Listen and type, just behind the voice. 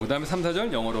다음에 3,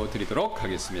 4절 영어로 드리도록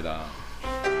하겠습니다.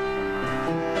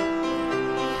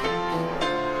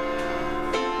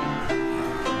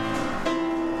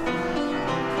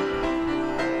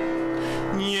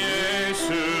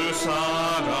 예수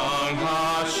사랑하시는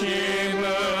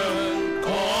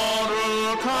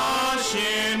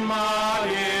거룩하신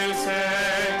마일새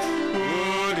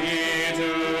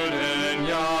우리들은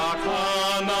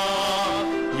약하나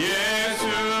예수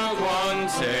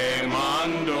권세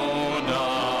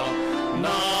만도다 날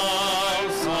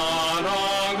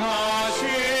사랑하신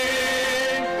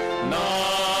날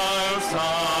사랑하신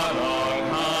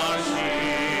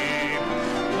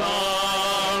날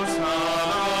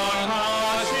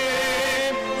사랑하신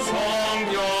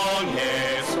성경에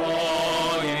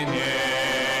서있네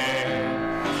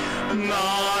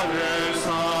나를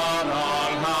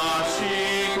사랑하시고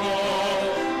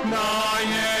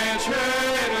나의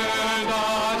죄를 다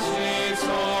씻어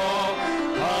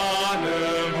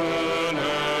하늘문을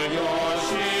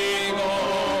여시고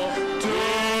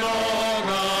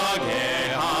들어가게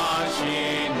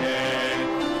하시네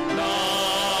날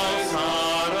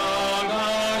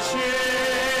사랑하신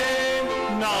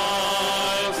날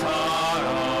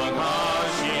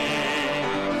사랑하신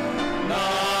날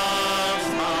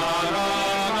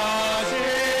사랑하신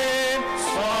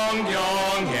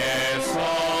성경에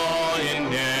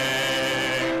서있네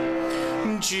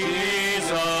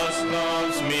Jesus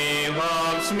loves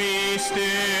me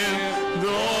still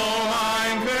though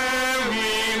I'm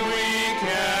very weak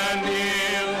and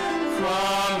ill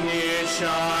from his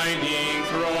shining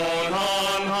throne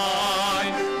on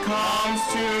high comes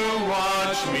to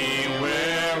watch me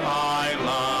where I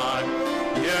lie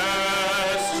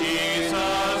yes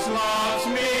Jesus loves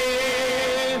me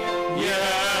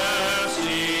yes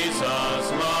Jesus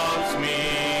loves me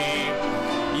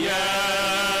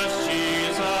yes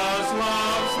Jesus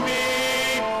loves me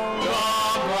the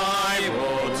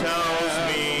Bible tells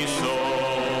me so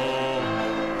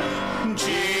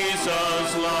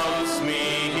Jesus loves me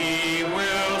he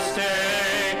will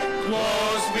stay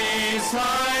close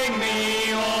beside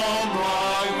me all the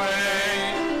way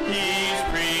he's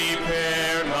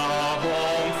prepared a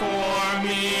home for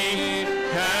me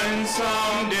and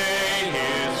someday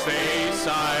his face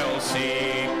I'll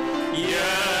see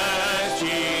yes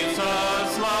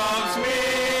Jesus loves me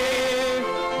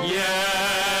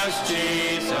yes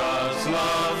Jesus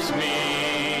loves me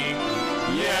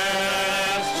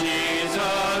yes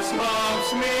Jesus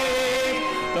loves me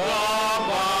the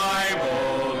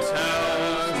Bible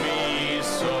tells me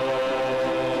so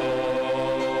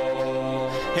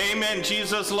Amen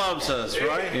Jesus loves us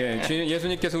right 예,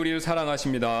 예수님께서 우리를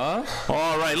사랑하십니다.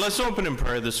 All right let's open in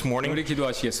prayer this morning 우리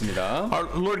기도하시겠습니다. Our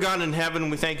Lord God in heaven,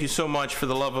 we thank you so much for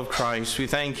the love of Christ. We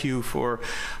thank you for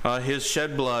his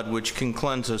shed blood, which can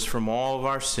cleanse us from all of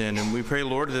our sin. And we pray,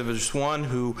 Lord, that if there's one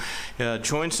who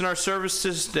joins in our service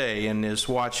this day and is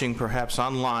watching perhaps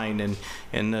online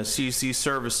and sees these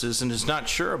services and is not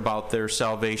sure about their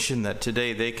salvation, that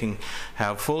today they can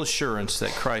have full assurance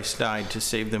that Christ died to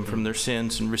save them from their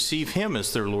sins and receive him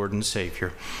as their Lord and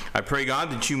Savior. I pray, God,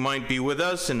 that you might be with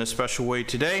us in a special way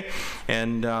today.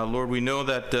 And Lord, we know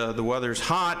that the weather's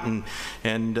hot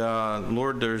and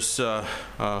Lord, there's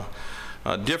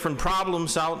different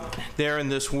problems out there in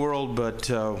this world, but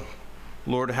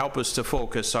Lord, help us to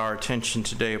focus our attention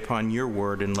today upon your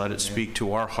word and let it speak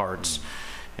to our hearts.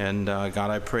 And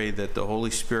God, I pray that the Holy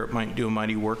Spirit might do a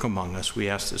mighty work among us. We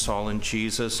ask this all in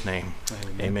Jesus' name.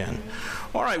 Amen.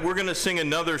 All right, we're going to sing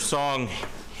another song,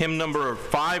 hymn number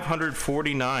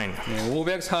 549. 네,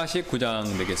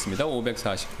 549장 되겠습니다.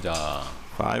 549장.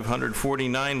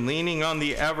 549, Leaning on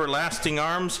the Everlasting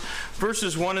Arms,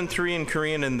 verses 1 and 3 in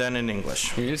Korean and then in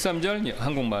English. 1~3절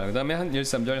한국말, 그 다음에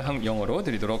 1~3절 영어로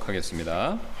드리도록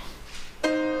하겠습니다.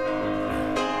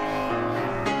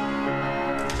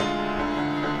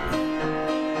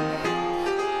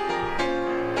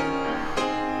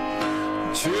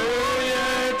 주의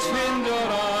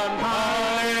친절한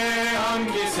하의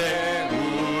안기세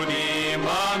우리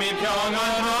마음이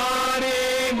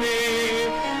평안하리니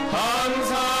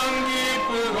항상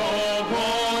기쁘고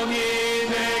복이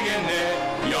되겠네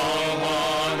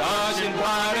영원하신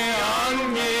발의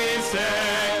안기세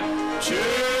주의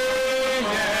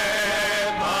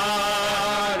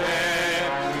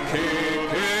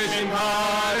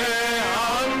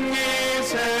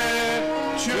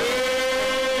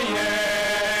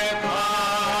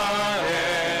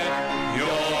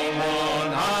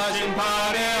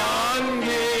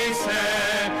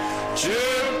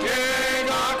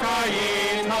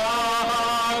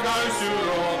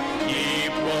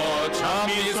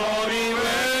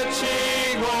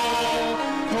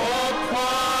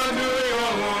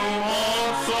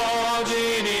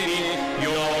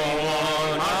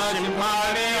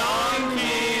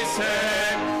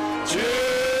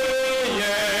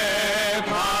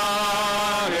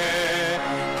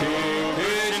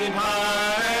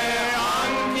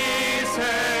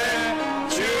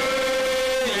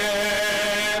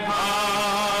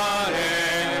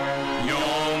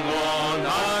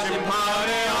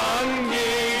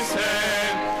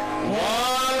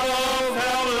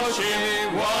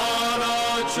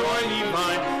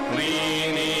divine,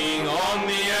 leaning on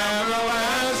the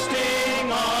everlasting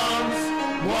arms.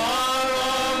 What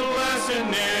a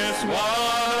blessedness,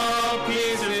 what a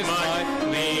peace is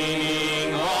mine,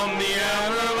 leaning on the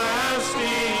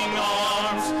everlasting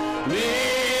arms.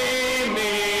 Leaning,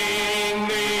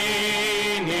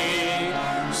 leaning,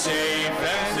 safe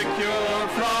and secure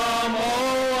from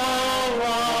all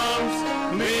wrongs.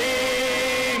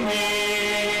 Leaning,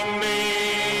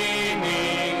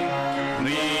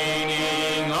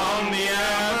 leaning on the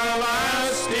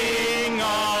everlasting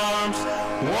arms.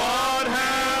 What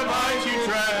have I to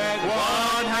dread?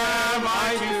 What have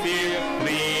I to fear?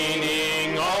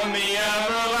 Leaning on the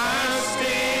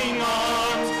everlasting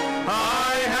arms.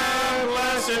 I have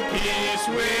blessed peace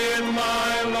with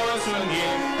my Lord so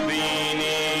near.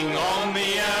 Leaning on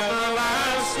the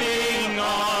everlasting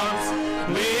arms.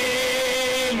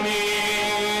 Leaning,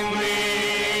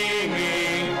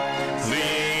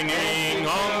 leaning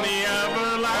on the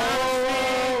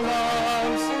everlasting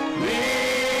arms.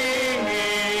 Leaning,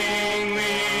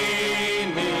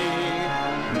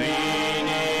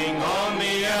 leaning on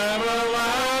the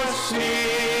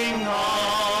everlasting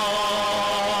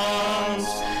arms.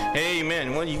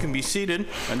 Amen. Well, you can be seated.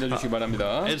 앉아주시기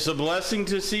바랍니다. It's a blessing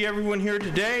to see everyone here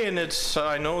today, and it's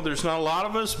I know there's not a lot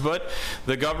of us, but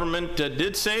the government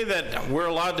did say that we're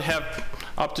allowed to have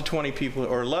up to 20 people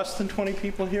or less than 20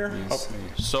 people here. Yes.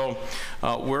 So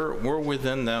we're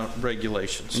within the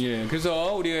regulations. 예,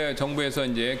 그래서 우리 정부에서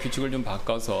이제 규칙을 좀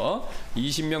바꿔서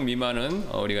 20명 미만은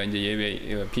우리가 이제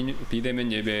예배 비대면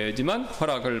예배지만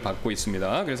허락을 받고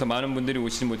있습니다. 그래서 많은 분들이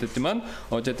오시지 못했지만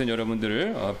어쨌든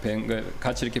여러분들을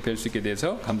같이 이렇게 뵐 수 있게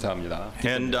돼서 감사합니다.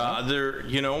 And there,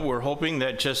 we're hoping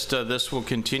that just this will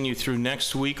continue through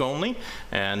next week only,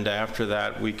 and after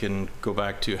that we can go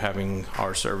back to having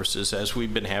our services as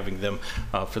we've been having them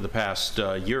for the past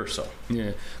year or so.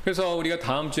 예, 그래서 우리가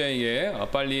다음 주에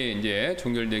빨리 이제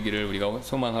종결되기를 우리가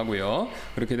소망하고요.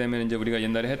 그렇게 되면 이제 우리가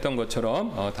옛날에 했던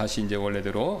것처럼 다시 이제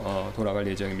원래대로 돌아갈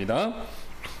예정입니다.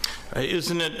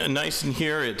 Isn't it nice in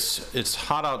here? It's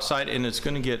hot outside, and it's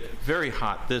going to get very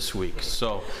hot this week.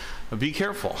 So be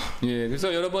careful. 예,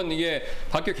 그래서 여러분 이게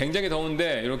밖에 굉장히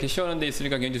더운데 이렇게 시원한 데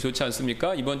있으니까 굉장히 좋지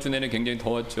않습니까? 이번 주 내내 굉장히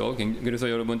더웠죠. 그래서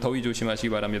여러분 더위 조심하시기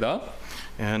바랍니다.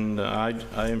 And I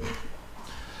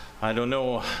don't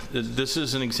know. This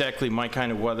isn't exactly my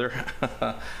kind of weather.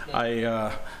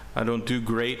 I don't do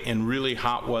great in really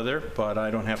hot weather, but I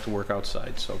don't have to work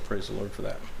outside. So praise the Lord for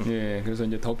that. 예, 그래서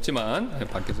이제 덥지만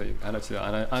밖에서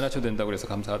안 하셔도 된다고 그래서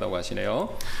감사하다고 하시네요.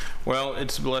 Well,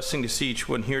 it's a blessing to see each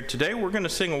one here today. We're going to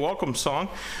sing a welcome song.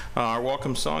 Our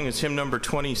welcome song is hymn number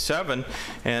 27,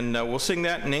 and we'll sing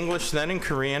that in English, then in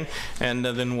Korean, and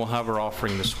then we'll have our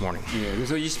offering this morning. 예,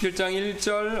 그래서 27장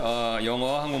 1절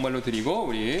영어 한국말로 드리고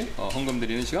우리 헌금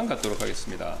드리는 시간 갖도록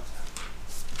하겠습니다.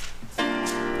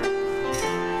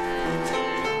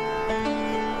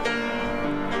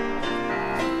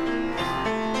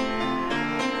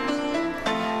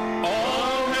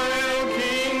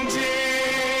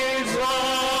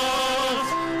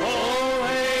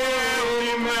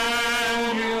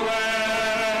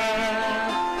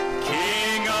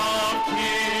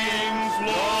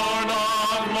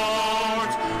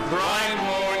 Bright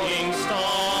morning star,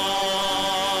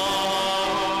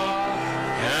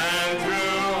 and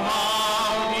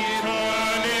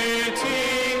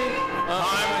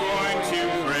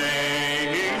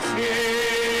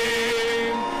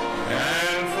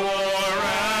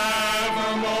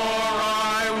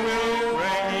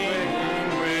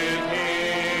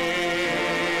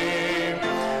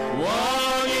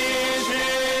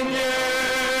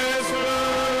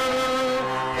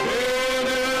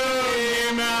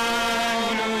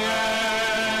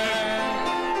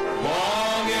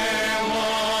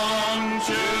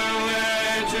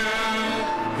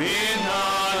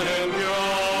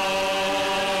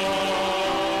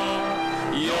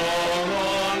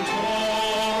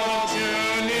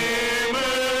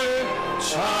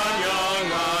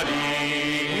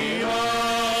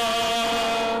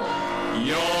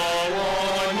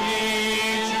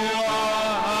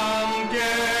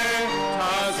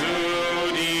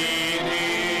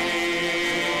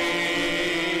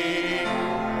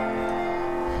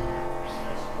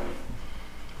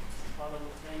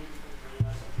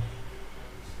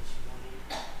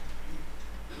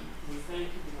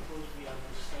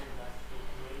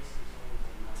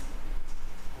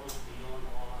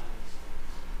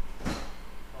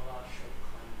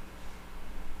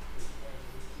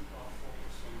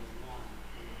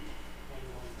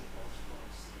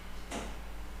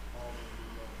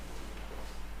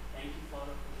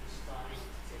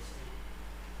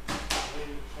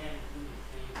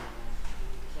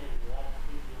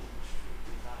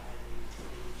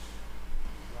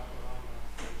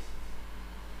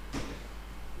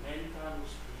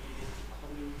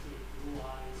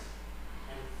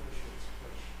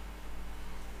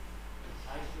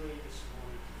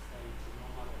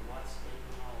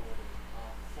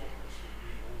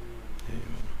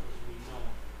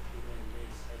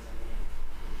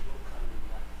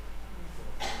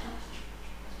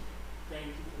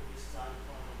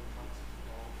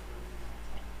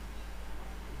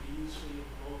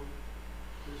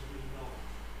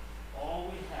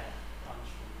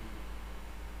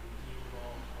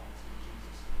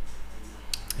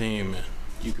Amen.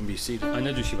 You can be seated.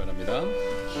 앉아주시기 바랍니다.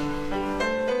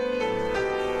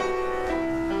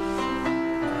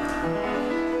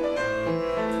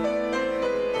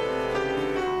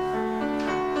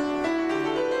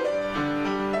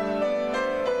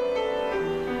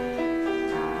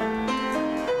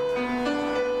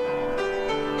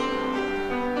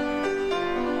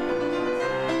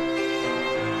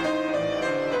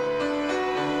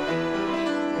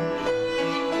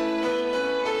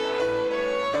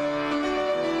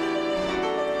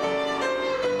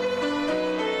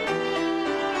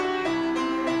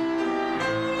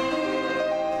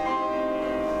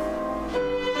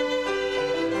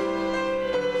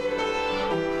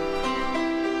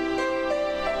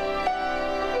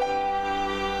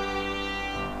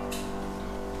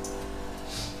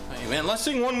 Amen. Let's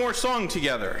sing one more song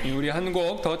together. 우리 한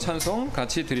곡 더 찬송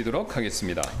같이 드리도록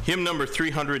하겠습니다. Hymn number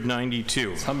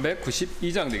 392.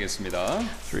 392장 되겠습니다.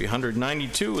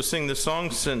 392. We'll sing the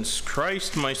song, Since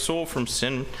Christ My Soul from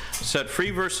Sin Set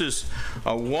Free, verses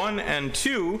 1 and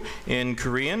 2 in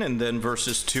Korean, and then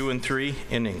verses 2 and 3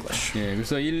 in English. 예,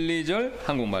 그래서 1, 2절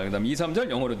한국말, 그다음 2, 3절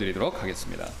영어로 드리도록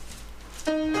하겠습니다.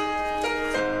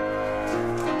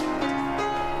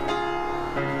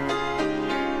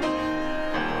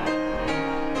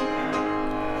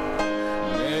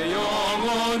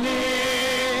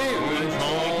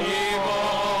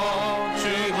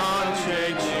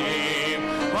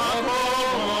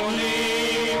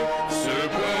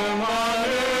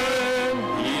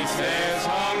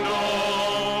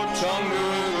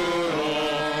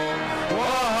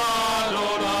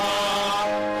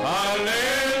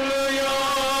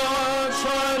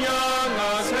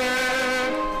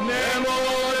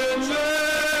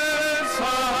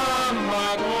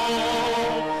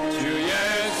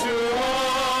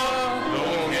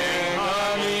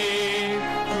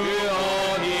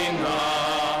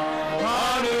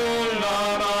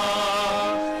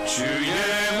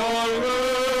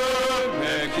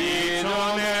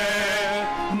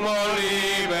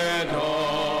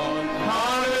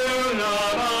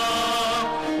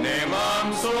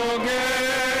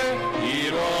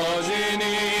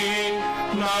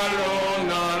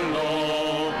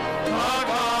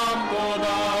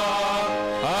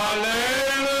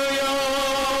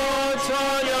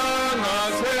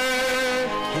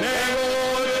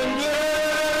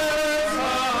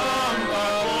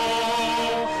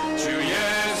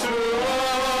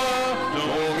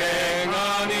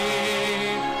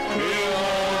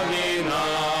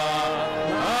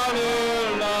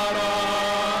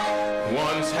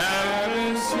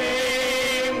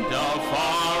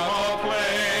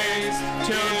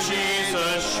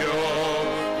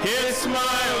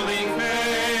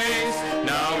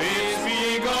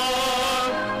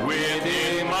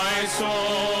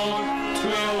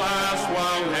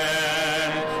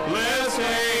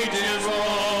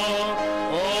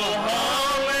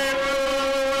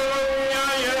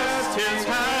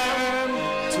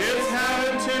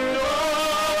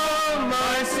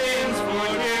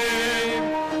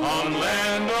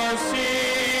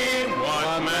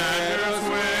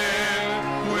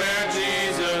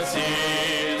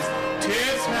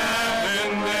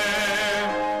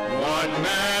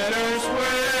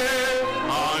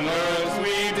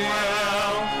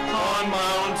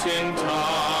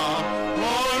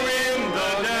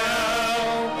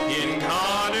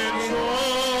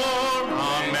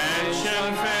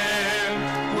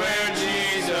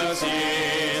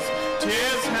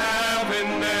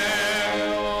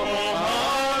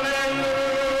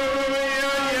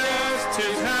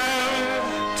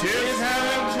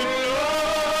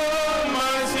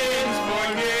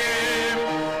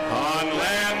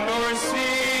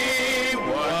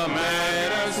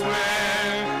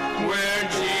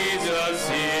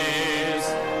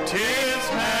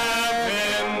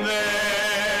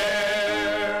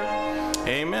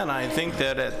 I think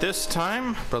that at this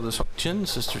time, Brother Jin,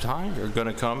 Sister Tai, you're going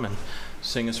to come and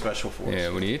sing a special for us. 예,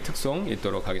 우리 특송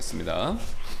읽도록 하겠습니다.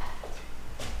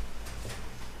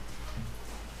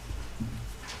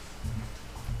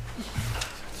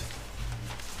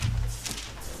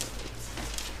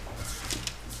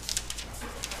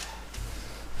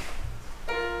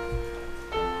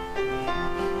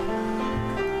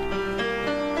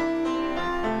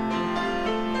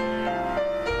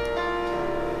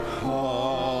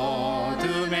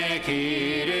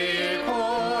 길을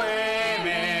고에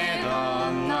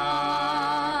매던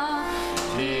나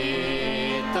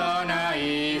뒤떠나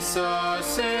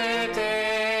있었을 때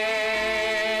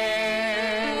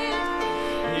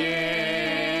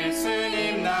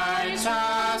예수님 날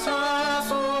찾아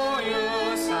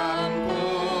소유 삼고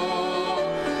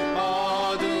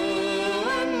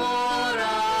어두운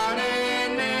모라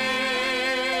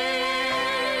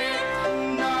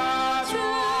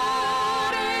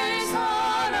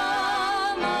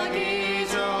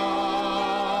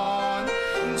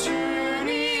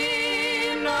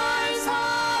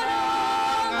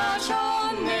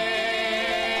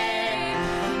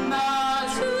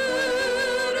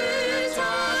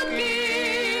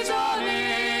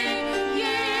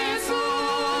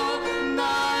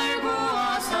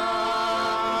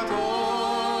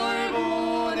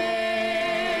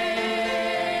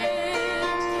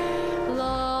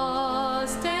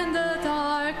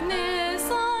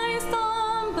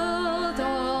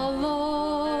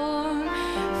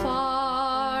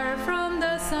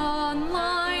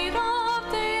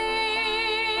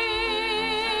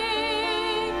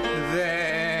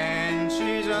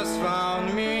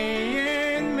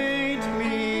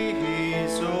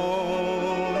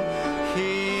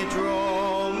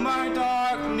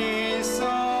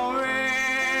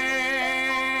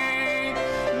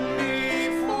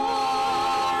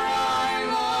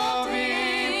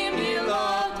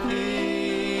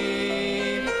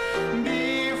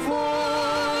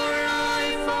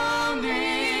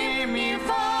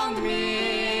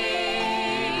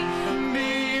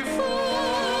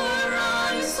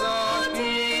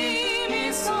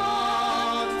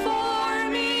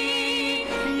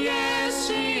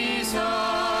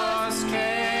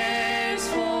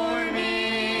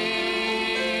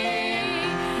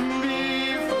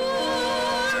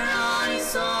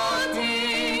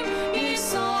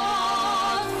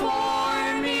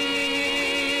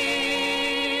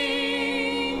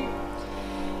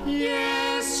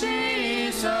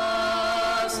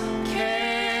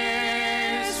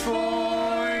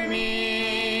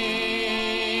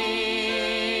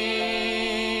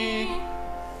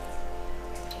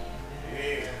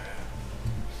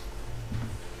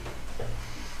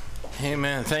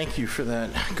Amen. Thank you for that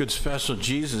good special.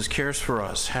 Jesus cares for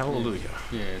us. Hallelujah.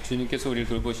 예, 주님께서 우리를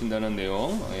돌보신다는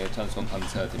내용 찬송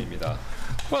감사드립니다.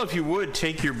 Well, if you would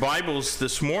take your Bibles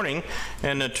this morning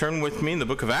and turn with me in the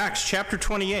book of Acts, chapter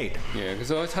 28. 예,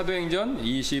 그래서 사도행전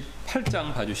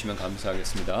 28장 봐주시면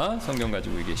감사하겠습니다. 성경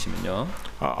가지고 계시면요.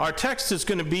 Our text is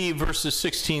going to be verses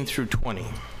 16 through 20.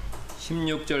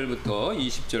 16절부터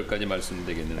 20절까지 And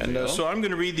말씀되겠는데요. so I'm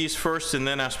going to read these first and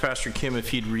then ask Pastor Kim if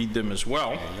he'd read them as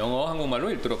well. 영어, 한국말로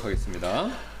읽도록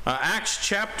하겠습니다. Acts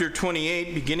chapter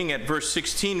 28, beginning at verse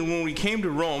 16. When we came to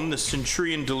Rome, the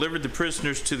centurion delivered the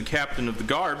prisoners to the captain of the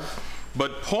guard,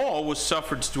 but Paul was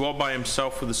suffered to dwell by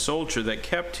himself with a soldier that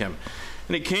kept him.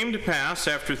 And it came to pass,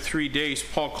 after 3 days,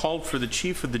 Paul called for the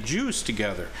chief of the Jews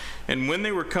together. And when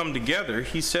they were come together,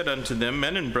 he said unto them,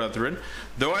 Men and brethren,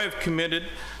 though I have committed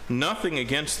nothing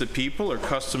against the people or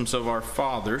customs of our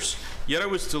fathers, yet I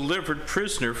was delivered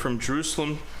prisoner from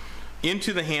Jerusalem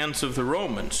into the hands of the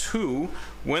Romans, who,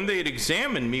 when they had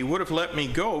examined me, would have let me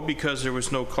go, because there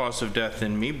was no cause of death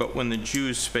in me. But when the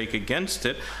Jews spake against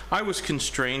it, I was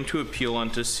constrained to appeal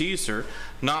unto Caesar,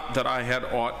 not that I had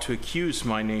aught to accuse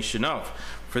my nation of.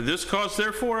 For this cause,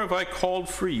 therefore, have I called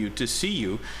for you, to see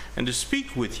you, and to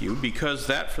speak with you, because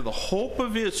that for the hope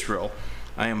of Israel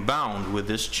I am bound with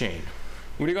this chain.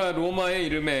 우리가 로마의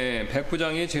이름에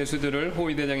백부장이 죄수들을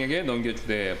호위대장에게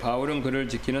넘겨주되 바울은 그를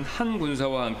지키는 한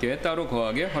군사와 함께 따로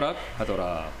거하게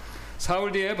허락하더라.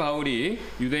 사흘 뒤에 바울이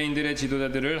유대인들의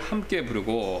지도자들을 함께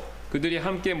부르고 그들이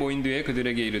함께 모인 뒤에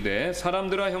그들에게 이르되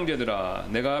사람들아 형제들아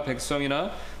내가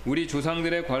백성이나 우리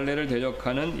조상들의 관례를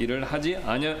대적하는 일을 하지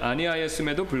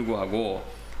아니하였음에도 불구하고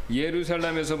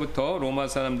예루살렘에서부터 로마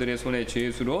사람들의 손에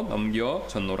죄수로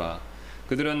넘겨졌노라.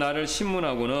 그들은 나를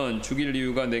신문하고는 죽일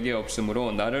이유가 내게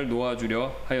없으므로 나를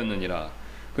놓아주려 하였느니라.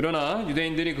 그러나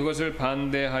유대인들이 그것을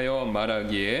반대하여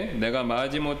말하기에 내가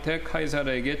마지못해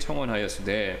카이사르에게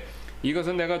청원하였으되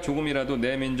이것은 내가 조금이라도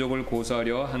내 민족을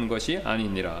고소하려 한 것이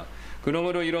아니니라.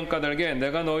 그러므로 이런 까닭에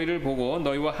내가 너희를 보고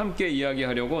너희와 함께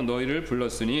이야기하려고 너희를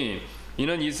불렀으니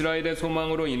이는 이스라엘의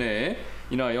소망으로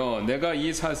인하여 내가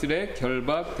이 사슬에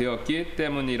결박되었기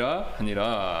때문이라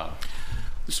하니라.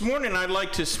 This morning I'd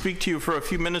like to speak to you for a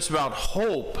few minutes about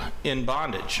hope in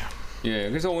bondage. 예,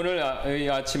 그래서 오늘 이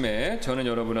아침에 저는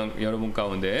여러분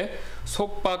가운데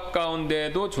속박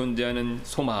가운데도 존재하는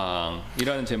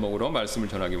소망이라는 제목으로 말씀을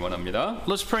전하기 원합니다.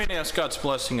 Let's pray and ask God's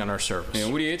blessing on our service. 예,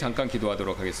 우리 잠깐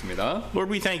기도하도록 하겠습니다. Lord,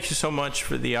 we thank you so much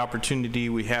for the opportunity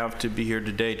we have to be here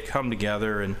today to come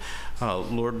together. And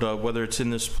Lord, whether it's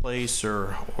in this place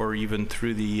or even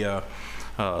through the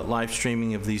live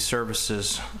streaming of these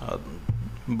services,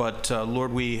 but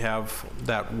Lord, we have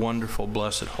that wonderful,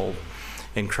 blessed hope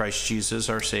in Christ Jesus,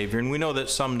 our Savior. And we know that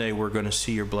someday we're going to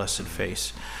see your blessed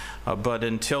face. But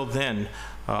until then,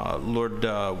 Lord,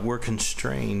 we're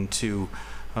constrained to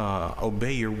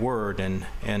obey your word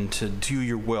and to do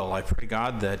your will. I pray,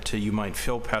 God, that you might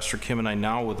fill Pastor Kim and I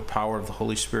now with the power of the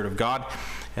Holy Spirit of God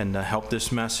and help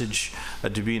this message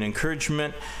to be an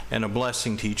encouragement and a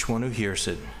blessing to each one who hears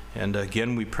it. And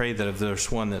again, we pray that if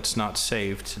there's one that's not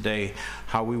saved today,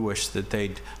 how we wish that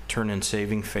they'd turn in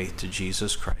saving faith to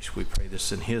Jesus Christ. We pray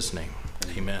this in his name.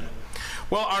 Amen.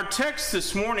 Well, our text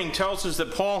this morning tells us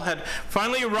that Paul had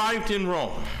finally arrived in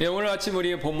Rome. 예, 오늘 아침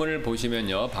우리의 본문을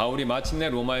보시면요, 바울이 마침내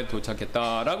로마에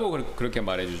도착했다라고 그렇게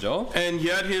말해주죠. And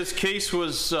yet his case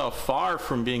was far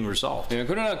from being resolved. 예,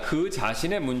 그러나 그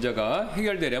자신의 문제가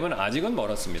해결되려면 아직은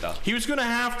멀었습니다. He was going to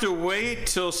have to wait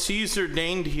till Caesar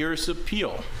deigned to hear his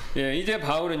appeal. 예, 이제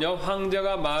바울은요,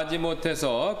 황제가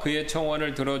마지못해서 그의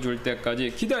청원을 들어줄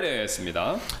때까지 기다려야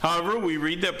했습니다. However, we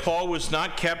read that Paul was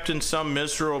not kept in some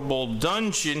miserable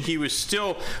dungeon. He was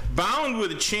still bound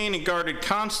with a chain and guarded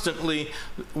constantly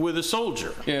with a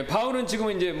soldier. 예, 바울은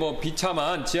지금 이제 뭐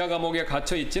비참한 지하 감옥에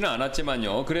갇혀 있지는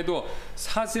않았지만요. 그래도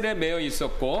사슬에 매여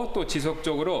있었고 또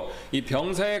지속적으로 이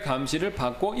병사의 감시를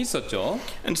받고 있었죠.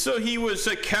 And so he was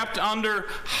kept under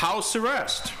house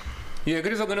arrest. 예,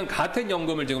 그래서 그는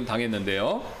가택연금을 지금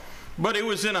당했는데요. But it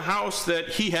was in a house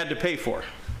that he had to pay for.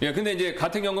 예, 근데 이제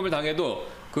가택연금을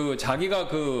당해도 그 자기가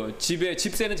그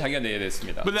집세는 자기가 내야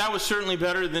됐습니다. But that was certainly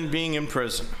better than being in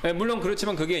prison. 예, 물론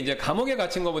그렇지만 그게 이제 감옥에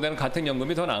갇힌 것보다는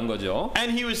가택연금이 더 나은 거죠.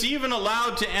 And he was even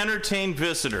allowed to entertain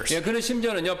visitors. 예, 그는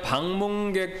심지어는요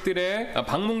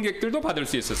방문객들도 받을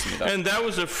수 있었습니다. And that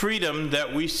was a freedom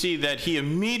that we see that he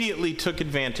immediately took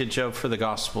advantage of for the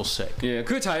gospel's sake. 예,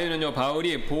 그 자유는요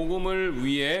바울이 복음을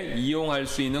위해 이용할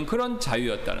수 있는 그런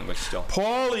자유였다는 것이죠.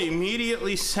 Paul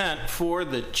immediately sent for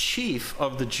the chief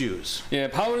of the Jews. 예,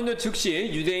 바울은요 즉시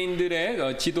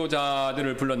유대인들의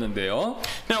지도자들을 불렀는데요.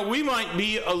 Now, we might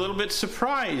be a little bit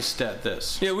surprised at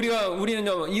this. 예,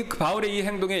 우리는요 이 바울의 이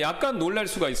행동에 약간 놀랄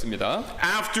수가 있습니다.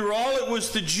 After all, it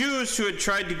was the Jews who had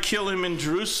tried to kill him in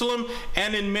Jerusalem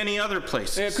and in many other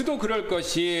places. 예, 그도 그럴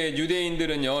것이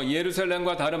유대인들은요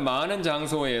예루살렘과 다른 많은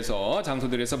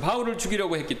장소들에서 바울을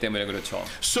죽이려고 했기 때문에 그렇죠.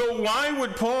 So why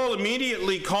would Paul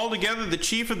immediately call together the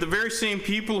chief of the very same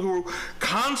people who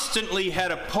constantly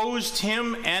had opposed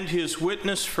him and his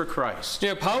witness for Christ?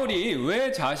 예, 바울이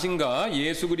왜 자신과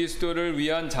예수 그리스도를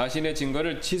위한 자신의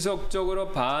증거를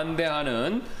지속적으로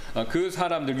반대하는 그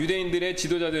사람들 유대인들의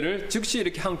지도자들을 즉시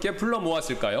이렇게 함께 불러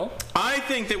모았을까요? I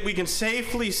think that we can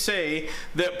safely say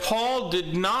that Paul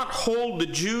did not hold the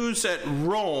Jews at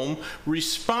Rome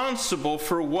responsible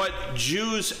for what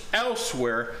Jews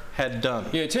elsewhere had done.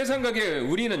 예, 제 생각에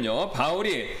우리는요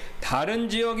바울이 다른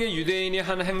지역의 유대인이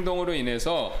한 행동으로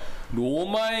인해서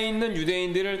로마에 있는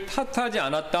유대인들을 탓하지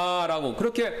않았다라고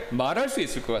그렇게 말할 수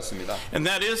있을 것 같습니다. And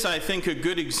that is, I think, a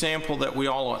good example that we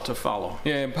all ought to follow.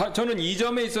 예, 저는 이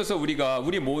점에 있어서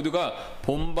우리 모두가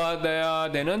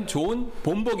본받아야 되는 좋은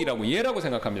본보기라고 예라고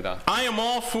생각합니다. I am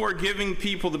all for giving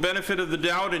people the benefit of the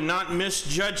doubt and not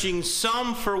misjudging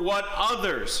some for what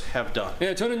others have done.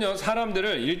 예, 저는요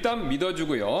사람들을 일단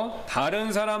믿어주고요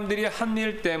다른 사람들이 한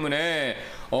일 때문에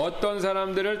어떤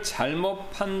사람들을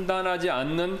잘못 판단하지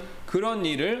않는 그런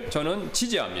일을 저는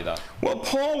지지합니다. Well,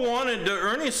 Paul wanted to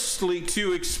earnestly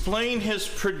to explain his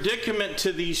predicament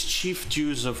to these chief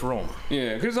Jews of Rome.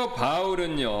 예, 그래서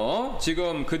바울은요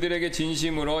지금 그들에게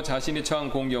진심으로 자신이 처한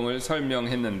공경을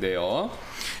설명했는데요.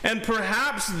 And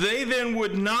perhaps they then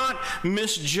would not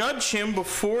misjudge him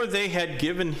before they had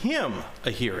given him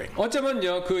a hearing.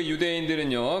 어쩌면요 그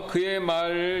유대인들은요 그의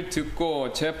말을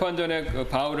듣고 재판 전에 그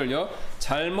바울을요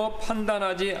잘못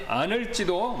판단하지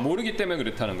않을지도 모르기 때문에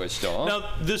그렇다는 것이죠. Now,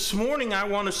 this morning I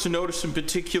want us to notice in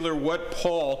particular what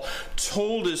Paul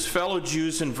told his fellow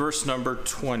Jews in verse number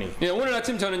 20. 예, 오늘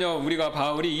아침 저는요 우리가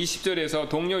바울이 20절에서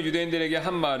동료 유대인들에게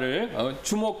한 말을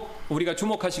우리가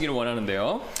주목하시기를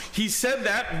원하는데요. He said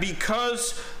that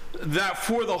because that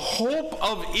for the hope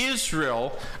of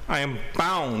Israel I am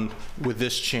bound with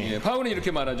this chain. 예, 바울은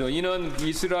이렇게 말하죠. 이는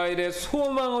이스라엘의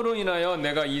소망으로 인하여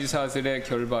내가 이 사슬에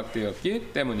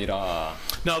결박되었기 때문이라.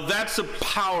 Now that's a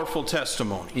powerful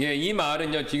testimony. 예, 이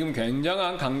말은요 지금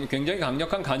굉장히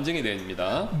강력한 간증이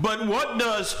됩니다. But what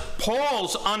does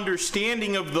Paul's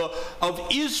understanding of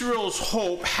Israel's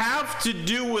hope have to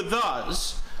do with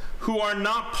us who are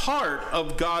not part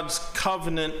of God's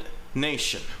covenant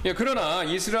nation? 예, 그러나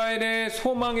이스라엘의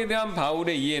소망에 대한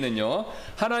바울의 이해는요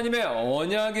하나님의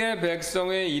언약의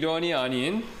백성의 일원이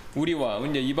아닌 우리와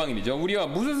이제 이방인이죠. 우리와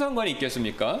무슨 상관이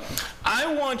있겠습니까? I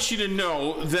want you to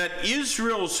know that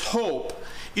Israel's hope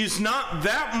is not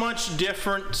that much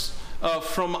different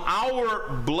from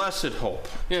our blessed hope.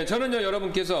 예, 저는요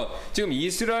여러분께서 지금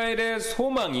이스라엘의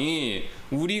소망이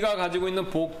우리가 가지고 있는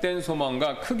복된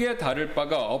소망과 크게 다를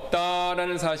바가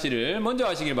없다라는 사실을 먼저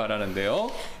아시길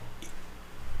바라는데요.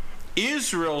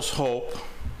 Israel's hope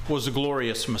was a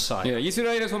glorious Messiah. 예,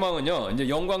 이스라엘의 소망은요 이제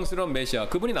영광스러운 메시아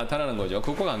그분이 나타나는 거죠.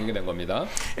 그것과 관계된 겁니다.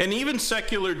 And even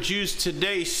secular Jews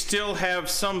today still have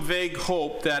some vague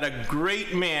hope that a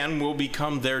great man will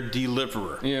become their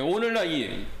deliverer. 예, 오늘날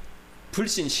이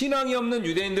불신 신앙이 없는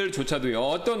유대인들조차도요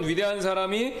어떤 위대한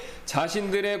사람이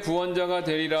자신들의 구원자가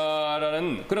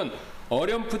되리라라는 그런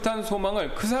어렴풋한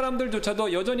소망을 그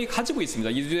사람들조차도 여전히 가지고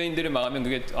있습니다. 유대인들을 망하면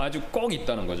그게 아주 꼭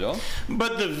있다는 거죠.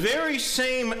 But the very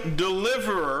same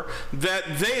deliverer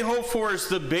that they hope for is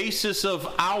the basis of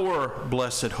our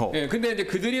blessed hope. 예, 근데 이제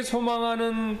그들이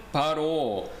소망하는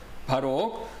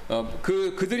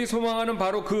그들이 소망하는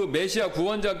바로 그 메시아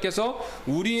구원자께서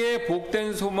우리의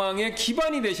복된 소망의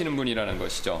기반이 되시는 분이라는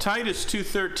것이죠. Titus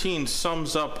 2:13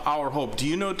 sums up our hope. Do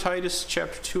you know Titus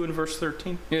chapter 2 and verse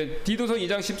 13? 예, 디도서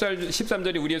 2장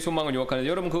 13절이 우리의 소망을 요약하는데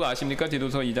여러분 그거 아십니까?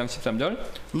 디도서 2장 13절.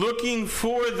 Looking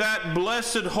for that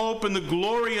blessed hope and the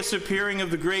glorious appearing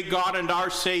of the great God and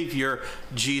our Savior,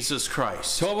 Jesus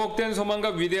Christ. 저 복된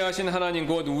소망과 위대하신 하나님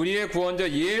곧 우리의 구원자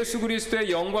예수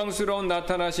그리스도의 영광스러운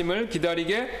나타나심을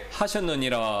기다리게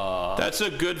하셨느니라. That's a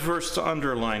good verse to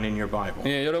underline in your Bible.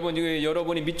 예,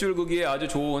 여러분이 밑줄 그기에 아주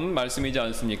좋은 말씀이지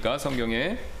않습니까?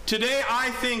 성경에. Today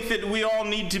I think that we all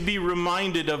need to be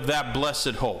reminded of that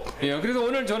blessed hope. 예, 그래서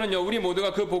오늘 저는요 우리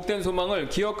모두가 그 복된 소망을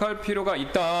기억할 필요가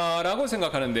있다라고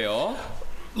생각하는데요.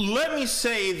 Let me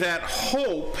say that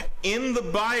hope in the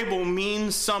Bible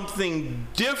means something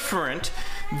different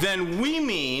than we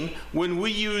mean when we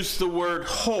use the word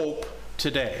hope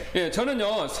today. 예,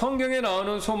 저는요 성경에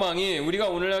나오는 소망이 우리가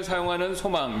오늘날 사용하는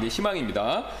소망,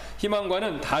 희망입니다.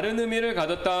 희망과는 다른 의미를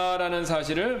가졌다라는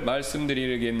사실을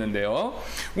말씀드리겠는데요.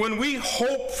 When we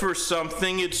hope for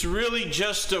something, it's really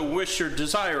just a wish or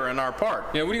desire on our part.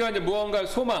 예, 우리가 이제 무언가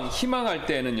소망, 희망할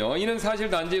때는요, 이는 사실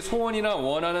단지 소원이나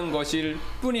원하는 것일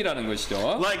뿐이라는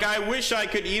것이죠. Like I wish I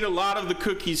could eat a lot of the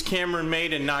cookies Cameron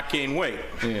made and not gain weight.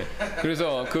 예,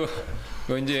 그래서 그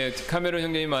이제 카메론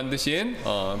형님이 만드신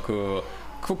그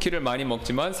쿠키를 많이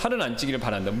먹지만 살은 안 찌기를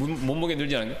바란다. 몸무게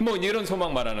늘지 않는 뭐 이런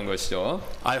소망 말하는 것이죠.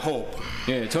 I hope.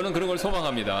 예, 저는 그런 걸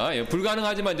소망합니다. 예,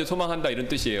 불가능하지만 이제 소망한다 이런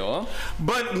뜻이에요.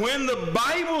 But when the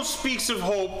Bible speaks of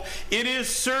hope, it is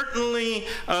certainly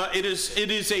it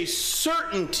is a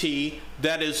certainty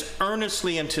that is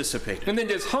earnestly anticipated. 근데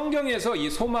이제 성경에서 이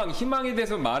소망, 희망에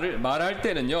대해서 말할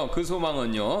때는요, 그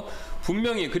소망은요,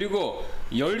 분명히 그리고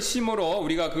열심으로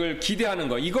우리가 그걸 기대하는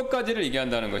거, 이것까지를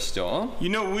얘기한다는 것이죠. You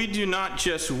know, we do not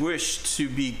just wish to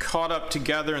be caught up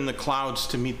together in the clouds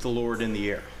to meet the Lord in the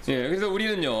air. 예, 그래서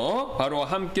우리는요, 바로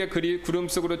함께 구름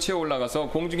속으로 치어 올라가서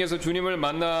공중에서 주님을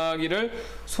만나기를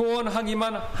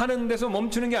소원하기만 하는 데서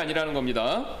멈추는 게 아니라는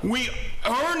겁니다. We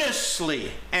earnestly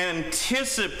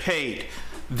anticipate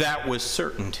that with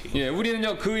certainty. 예,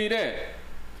 우리는요, 그 일의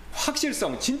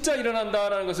확실성, 진짜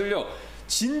일어난다라는 것을요,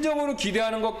 진정으로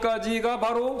기대하는 것까지가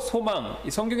바로 소망, 이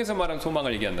성경에서 말하는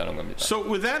소망을 얘기한다는 겁니다. So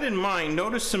with that in mind,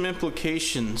 notice some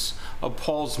implications of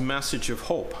Paul's message of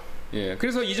hope. 예,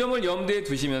 그래서 이 점을 염두에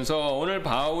두시면서 오늘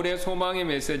바울의 소망의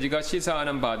메시지가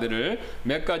시사하는 바들을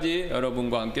몇 가지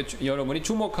여러분과 함께 여러분이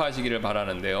주목하시기를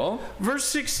바라는데요. Verse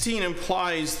 16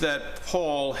 implies that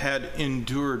Paul had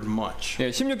endured much.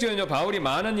 예, 16절은요, 바울이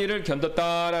많은 일을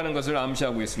견뎠다라는 것을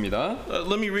암시하고 있습니다.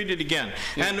 Let me read it again.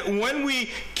 And when we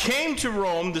came to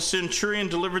Rome, the centurion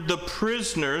delivered the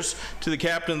prisoners to the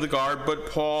captain of the guard,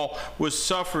 but Paul was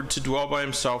suffered to dwell by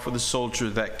himself with a soldier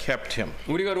that kept him.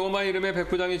 우리가 로마 이름의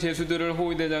백부장이 제수들을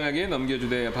호위대장에게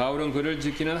넘겨주되 바울은 그를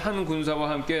지키는 한 군사와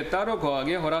함께 따로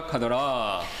거하게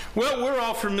허락하더라. Well, we're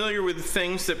all familiar with the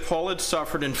things that Paul had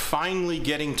suffered in finally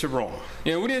getting to Rome.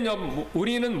 예,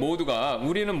 우리는 모두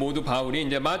바울이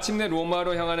이제 마침내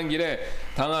로마로 향하는 길에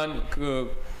당한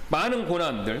그 많은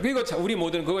고난들, 그리고 우리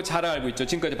모두는 그거 잘 알고 있죠.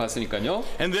 지금까지 봤으니까요.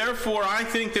 And therefore, I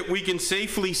think that we can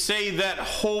safely say that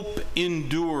hope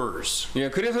endures. 예,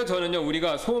 그래서 저는요,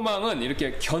 우리가 소망은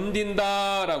이렇게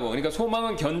견딘다라고, 그러니까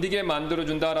소망은 견디게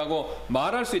만들어준다라고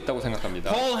말할 수 있다고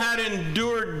생각합니다. Paul had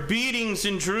endured beatings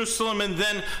in Jerusalem and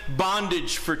then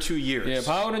bondage for 2 years. 예,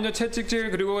 바울은요,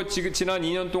 채찍질 그리고 지난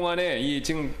 2년 동안에 이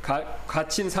지금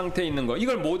갇힌 상태에 있는 거,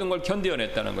 이걸 모든 걸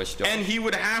견뎌냈다는 것이죠. And he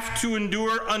would have to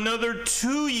endure another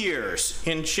 2 years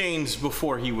in chains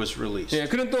before he was released. 예,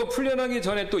 그는 또 풀려나기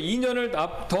전에 또 2년을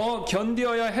더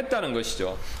견뎌야 했다는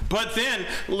것이죠. But then,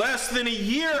 less than a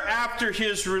year after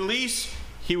his release,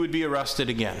 he would be arrested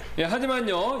again. 예,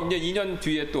 하지만요, 이제 2년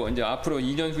뒤에 또 이제 앞으로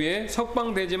 2년 후에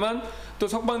석방되지만 또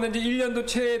석방된 지 1년도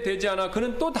채 되지 않아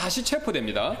그는 또 다시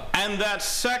체포됩니다. And that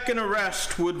second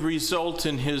arrest would result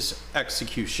in his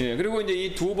execution. 예, 그리고 이제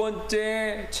이 두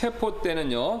번째 체포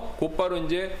때는요, 곧바로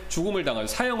이제 죽음을 당하죠.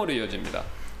 사형으로 이어집니다.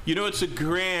 You know, it's a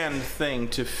grand thing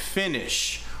to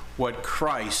finish what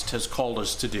Christ has called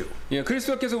us to do. 예,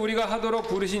 그리스도께서 우리가 하도록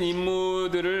부르신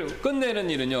임무들을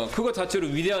끝내는 일은요, 그것 자체로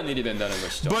위대한 일이 된다는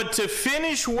것이죠. But to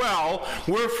finish well,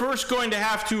 we're first going to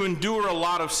have to endure a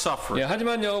lot of suffering. 예,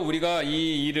 하지만요, 우리가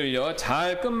이 일을요,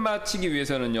 잘 끝마치기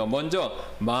위해서는요, 먼저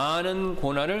많은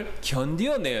고난을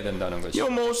견뎌내야 된다는 것이죠.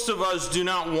 You know, most of us do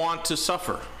not want to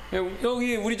suffer. 예,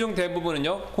 여기 우리 중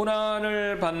대부분은요,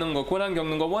 고난을 받는 거, 고난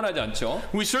겪는 거 원하지 않죠.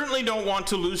 We certainly don't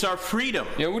want to lose our freedom.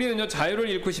 예, 우리는요, 자유를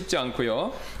잃고 싶지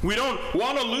않고요. We don't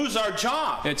want to lose our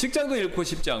job. 예, 직장도 잃고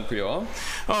싶지 않고요.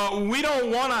 We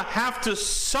don't want to have to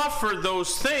suffer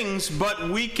those things, but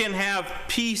we can have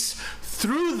peace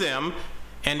through them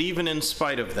and even in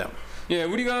spite of them. 예,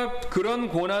 우리가 그런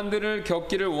고난들을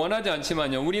겪기를 원하지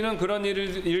않지만요, 우리는 그런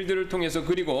일들을 통해서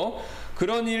그리고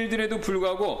그런 일들에도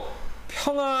불구하고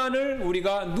평안을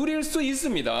우리가 누릴 수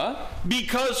있습니다.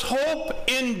 Because hope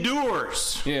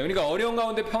endures. 예, 그러니까 어려운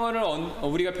가운데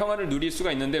우리가 평안을 누릴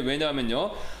수가 있는데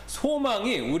왜냐하면요,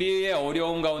 소망이 우리의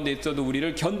어려운 가운데 있어도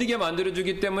우리를 견디게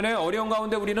만들어주기 때문에 어려운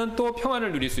가운데 우리는 또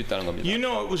평안을 누릴 수 있다는 겁니다. You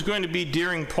know, it was going to be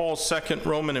during Paul's second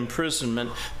Roman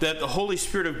imprisonment that the Holy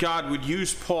Spirit of God would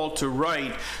use Paul to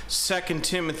write 2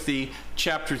 Timothy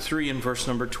chapter 3 and verse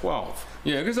number 12.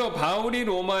 예, 그래서 바울이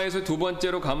로마에서 두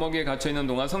번째로 감옥에 갇혀 있는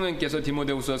동안 성령께서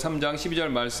디모데후서 3장 12절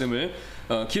말씀을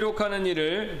기록하는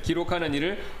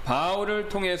일을 바울을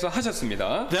통해서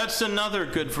하셨습니다. That's another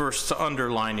good verse to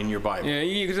underline in your Bible.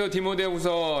 예, 그래서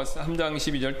디모데후서 3장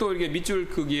 12절 또 이렇게 밑줄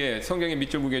크기에 성경의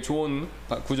밑줄 크기에 좋은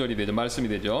구절이 되죠. 말씀이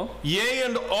되죠. Yea,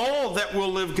 and all that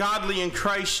will live godly in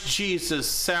Christ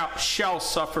Jesus shall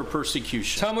suffer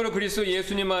persecution. 참으로 그리스도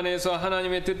예수님 안에서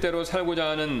하나님의 뜻대로 살고자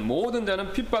하는 모든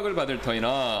자는 핍박을 받을 터이나.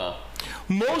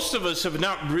 Most of us have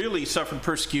not really suffered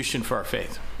persecution for our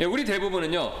faith. 예, 우리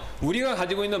대부분은요, 우리가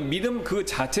가지고 있는 믿음 그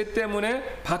자체 때문에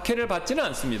박해를 받지는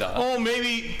않습니다. Oh,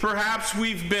 maybe perhaps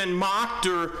we've been mocked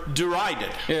or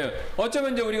derided. 예,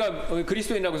 어쩌면 이제 우리가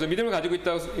그리스도인이라고 해서 믿음을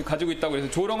가지고 있다고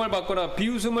해서 조롱을 받거나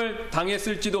비웃음을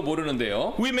당했을지도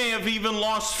모르는데요. We may have even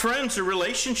lost friends or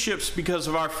relationships because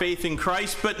of our faith in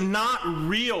Christ, but not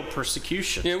real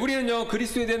persecution. 예, 우리는요,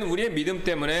 그리스도에 대한 우리의 믿음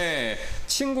때문에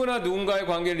친구나 누군가의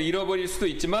관계를 잃어버릴 수도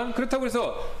있지만 그렇다고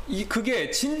해서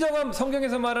그게 진정한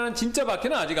성경에서 말하는 진짜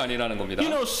박해는 아직 아니라는 겁니다. You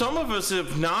know, some of us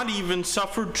have not even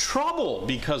suffered trouble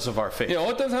because of our faith. 예,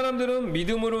 어떤 사람들은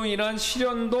믿음으로 인한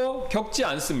시련도 겪지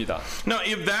않습니다. Now,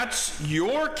 if that's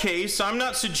your case, I'm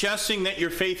not suggesting that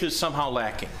your faith is somehow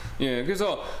lacking. 예,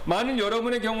 그래서 만일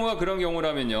여러분의 경우가 그런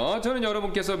경우라면요, 저는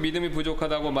여러분께서 믿음이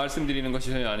부족하다고 말씀드리는 것이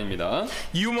전혀 아닙니다.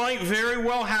 You might very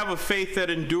well have a faith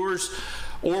that endures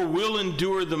or will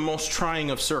endure the most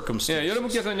trying of circumstances. 예,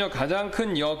 여러분께서는요, 가장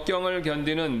큰 역경을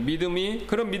견디는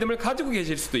그런 믿음을 가지고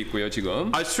계실 수도 있고요,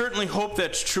 지금. I certainly hope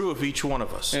that's true of each one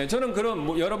of us. 예, 저는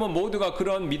여러분 모두가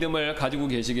그런 믿음을 가지고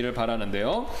계시기를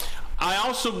바라는데요. I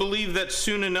also believe that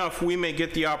soon enough we may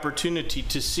get the opportunity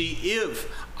to see if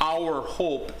our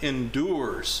hope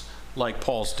endures like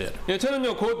Paul's did. 예,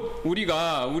 저는요, 곧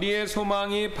우리의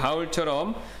소망이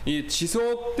바울처럼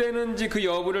지속되는지 그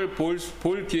여부를 볼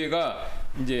기회가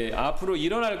이제 앞으로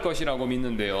일어날 것이라고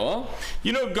믿는데요.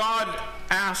 You know, God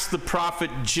asked the prophet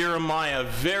Jeremiah a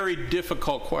very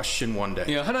difficult question one day.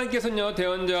 예, 하나님께서는요,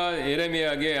 대언자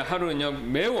예레미야에게 하루는요,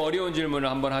 매우 어려운 질문을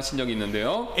한번 하신 적이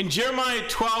있는데요. In Jeremiah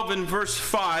 12 and verse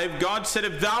 5, God said,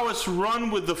 If thou hast run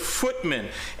with the footmen,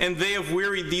 and they have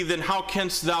wearied thee, then how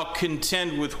canst thou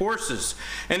contend with horses?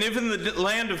 And if in the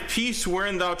land of peace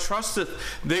wherein thou trustest,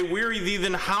 they weary thee,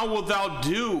 then how wilt thou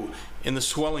do in the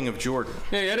swelling of Jordan?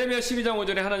 네, 예레미야 12장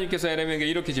 5절에 하나님께서 예레미야에게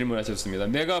이렇게 질문하셨습니다.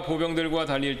 내가 보병들과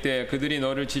달릴 때 그들이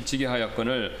너를 지치게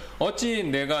하였거늘 어찌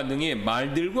내가 능히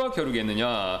말들과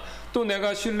겨루겠느냐? 또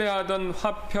내가 신뢰하던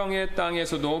화평의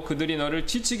땅에서도 그들이 너를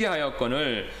지치게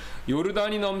하였거늘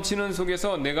요르단이 넘치는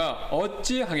속에서 내가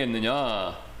어찌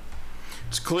하겠느냐?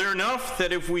 It's clear enough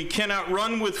that if we cannot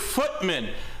run with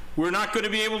footmen, we're not going to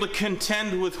be able to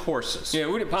contend with horses. 예,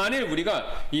 만일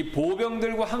우리가 이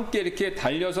보병들과 함께 이렇게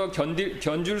달려서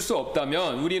견줄 수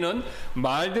없다면 우리는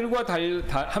말들과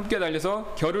함께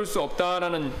달려서 겨룰 수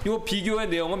없다라는 이 비교의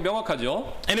내용은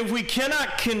명확하죠. And if we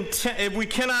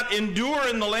cannot endure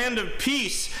in the land of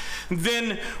peace,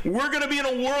 then we're going to be in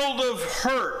a world of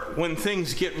hurt when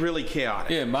things get really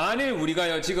chaotic. 예, 만일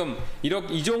우리가요 지금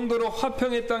이 정도로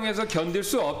화평의 땅에서 견딜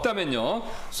수 없다면요,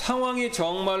 상황이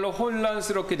정말로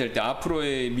혼란스럽게 될 때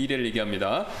앞으로의 미래를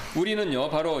얘기합니다. 우리는요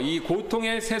바로 이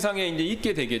고통의 세상에 이제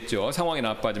있게 되겠죠. 상황이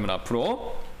나빠지면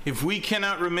앞으로. If we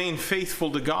cannot remain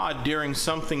faithful to God during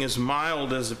something as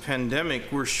mild as a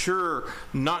pandemic, we're sure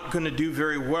not going to do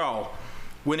very well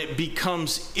when it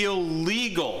becomes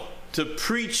illegal to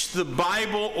preach the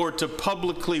Bible or to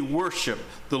publicly worship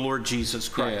the Lord Jesus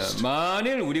Christ. 예,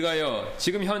 만일 우리가요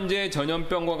지금 현재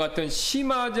전염병과 같은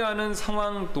심하지 않은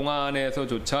상황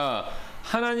동안에서조차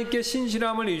하나님께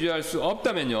신실함을 유지할 수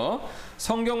없다면요,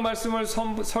 성경 말씀을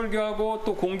설교하고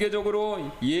또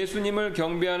공개적으로 예수님을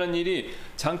경배하는 일이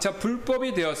장차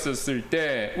불법이 되었을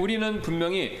때 우리는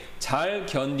분명히 잘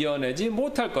견뎌내지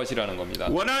못할 것이라는 겁니다.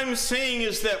 What I'm saying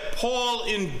is that Paul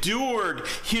endured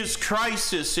his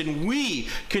crisis and we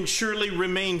can surely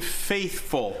remain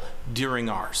faithful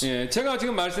during ours. 예, 제가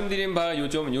지금 말씀드린 바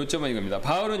요점은 이겁니다.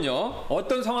 바울은요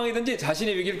어떤 상황이든지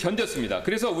자신의 위기를 견뎠습니다.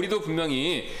 그래서 우리도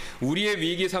분명히 우리의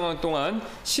위기 상황 동안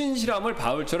신실함을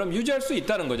바울처럼 유지할 수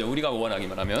있다는 거죠. 우리가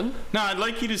원하기만 하면. Now I'd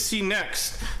like you to see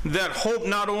next that hope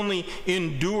not only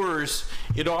endures,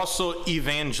 it also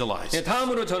evangelizes. 예,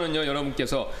 다음으로 저는요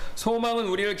여러분께서 소망은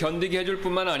우리를 견디게 해줄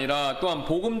뿐만 아니라 또한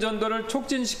복음 전도를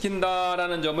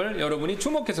촉진시킨다라는 점을 여러분이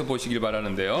주목해서 보시길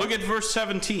바라는데요. Look at verse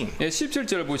 17. 예,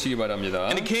 17절 보시기 바랍니다.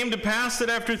 And it came to pass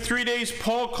that after 3 days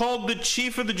Paul called the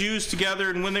chief of the Jews together,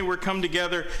 and when they were come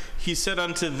together, he said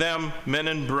unto them, Men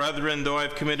and brethren, though I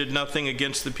have committed nothing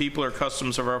against the people or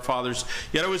customs of our fathers,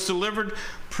 yet I was delivered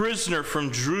prisoner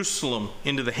from Jerusalem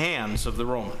into the hands of the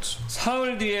Romans.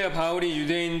 사흘 뒤에 바울이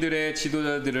유대인들의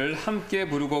지도자들을 함께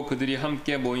부르고 그들이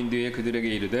함께 모인 뒤에 그들에게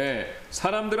이르되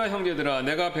사람들아 형제들아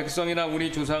내가 백성이나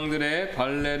우리 조상들의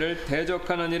관례를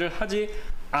대적하는 일을 하지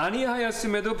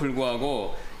아니하였음에도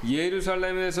불구하고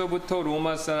예루살렘에서부터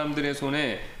로마 사람들의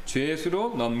손에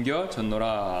죄수로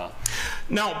넘겨졌노라.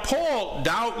 Now, Paul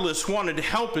doubtless wanted to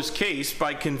help his case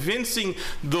by convincing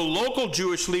the local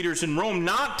Jewish leaders in Rome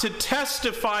not to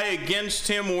testify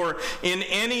against him or in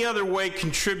any other way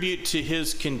contribute to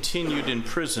his continued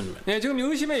imprisonment. 네, 지금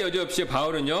의심의 여지 없이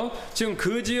바울은요, 지금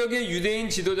그 지역의 유대인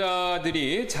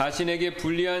지도자들이 자신에게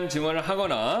불리한 증언을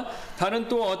하거나 다른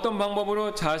또 어떤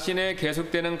방법으로 자신의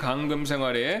계속되는 감금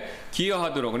생활에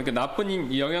기여하도록, 그러니까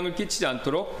나쁜 영향을 끼치지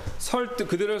않도록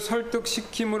그들을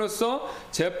설득시킴으로써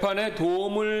재판에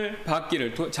도움을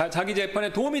받기를, 자기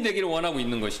재판에 도움이 되기를 원하고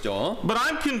있는 것이죠. But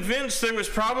I'm convinced there was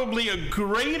probably a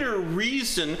greater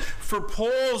reason for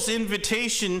Paul's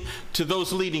invitation to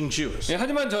those leading Jews. 네,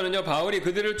 하지만 저는요, 바울이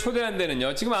그들을 초대한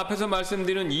데는요, 지금 앞에서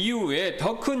말씀드린 이유 외에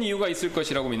더 큰 이유가 있을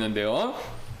것이라고 믿는데요.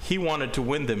 He wanted to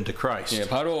win them to Christ. 예,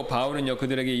 바로 바울은요,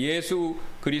 그들에게 예수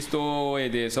그리스도에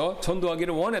대해서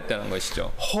전도하기를 원했다는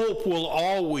것이죠. Hope will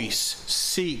always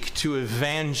seek to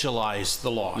evangelize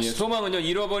the 예, lost. 소망은요,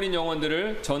 잃어버린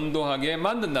영혼들을 전도하게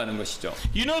만든다는 것이죠.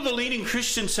 You know, the leading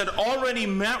Christians had already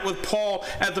met with Paul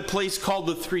at the place called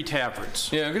the Three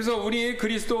Taverns. 예, 그래서 우리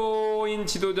그리스도인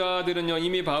지도자들은요,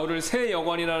 이미 바울을 새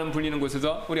여관이라는 불리는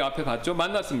곳에서 우리 앞에 봤죠,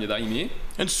 만났습니다 이미.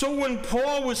 And so when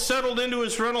Paul was settled into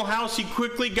his rental house, he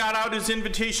quickly got out his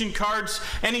invitation cards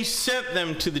and he sent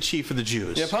them to the chief of the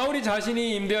Jews. 예, 바울이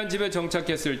자신이 임대한 집에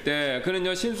정착했을 때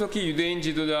그는요, 신속히 유대인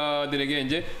지도자들에게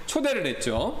이제 초대를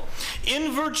했죠.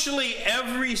 In virtually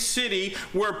every city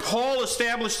where Paul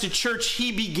established a church,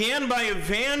 he began by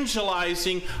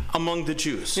evangelizing among the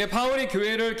Jews. 예, 바울이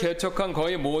교회를 개척한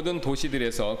거의 모든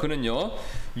도시들에서 그는요,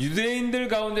 유대인들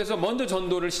가운데서 먼저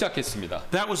전도를 시작했습니다.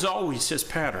 That was always his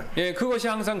pattern. 예, 그것이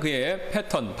항상 그의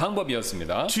패턴,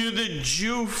 방법이었습니다. To the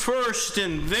Jew first,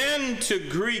 and then to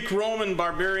Greek, Roman,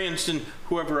 barbarians, and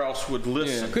whoever else would 예,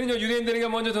 listen. 그는요, 유대인들에게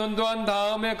먼저 전도한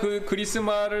다음에 그 그리스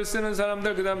말을 쓰는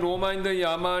사람들, 그다음 로마인들,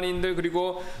 야만인들,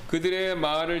 그리고 그들의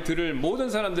말을 들을 모든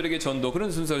사람들에게 전도, 그런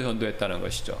순서를 전도했다는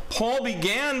것이죠. Paul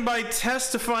began by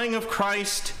testifying of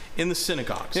Christ in the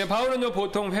synagogues. 예, 바울은요,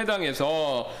 보통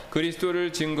회당에서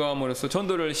그리스도를 증거함으로써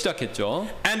전도를 시작했죠.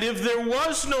 And if there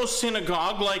was no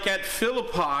synagogue like at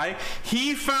Philippi,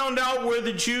 he found out where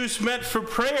the Jews met for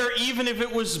prayer, even if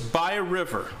it was by a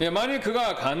river. 예, 만일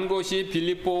그가 간 곳이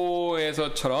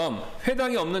빌립보에서처럼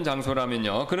회당이 없는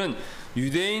장소라면요, 그는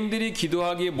유대인들이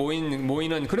기도하기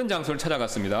모이는 그런 장소를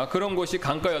찾아갔습니다. 그런 곳이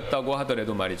강가였다고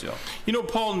하더라도 말이죠. You know,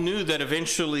 Paul knew that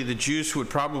eventually the Jews would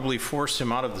probably force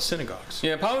him out of the synagogues.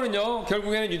 예, 바울은요,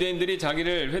 결국에는 유대인들이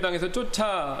자기를 회당에서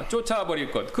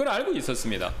쫓아버릴 것, 그걸 알고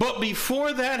있었습니다. But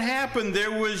before that happened,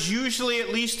 there was usually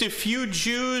at least a few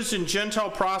Jews and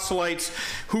Gentile proselytes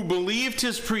who believed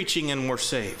his preaching and were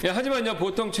saved. 예, 하지만요,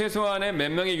 보통 최소한의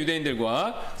몇 명의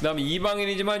유대인들과 그다음에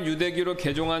이방인이지만 유대교로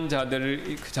개종한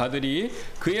자들이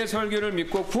그의 설교를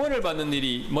믿고 구원을 받는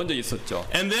일이 먼저 있었죠.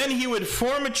 And then he would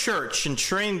form a church and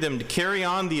train them to carry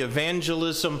on the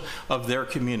evangelism of their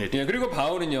community. 예, 그리고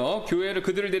바울은요,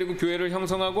 그들을 데리고 교회를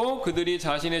형성하고 그들이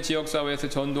자신의 지역 사회에서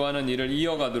전도하는 일을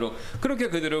이어가도록 그렇게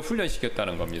그들을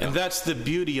훈련시켰다는 겁니다. And that's the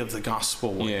beauty of the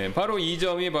gospel way. 예, 바로 이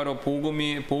점이 바로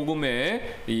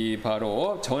복음의 이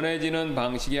바로 전해지는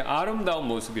방식의 아름다운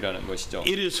모습이라는 것이죠.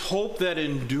 It is hope that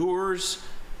endures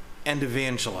and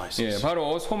evangelizes. 예,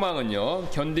 바로 소망은요,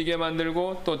 견디게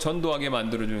만들고 또 전도하게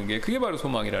만들어주는 게 그게 바로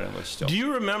소망이라는 것이죠. Do you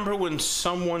remember when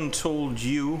someone told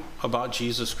you about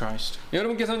Jesus Christ?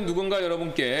 여러분께서는 누군가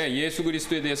여러분께 예수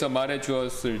그리스도에 대해서 말해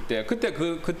주었을 때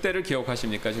그때를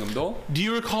기억하십니까, 지금도? Do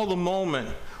you recall the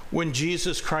moment when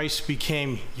Jesus Christ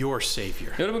became your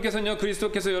Savior? 여러분께서는요,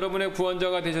 그리스도께서 여러분의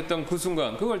구원자가 되셨던 그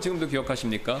순간, 그걸 지금도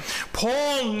기억하십니까?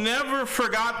 Paul never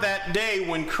forgot that day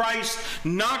when Christ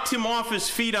knocked him off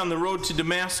his feet on the road to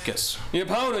Damascus. 예,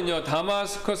 바울은요,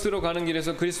 다마스커스로 가는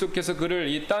길에서 그리스도께서 그를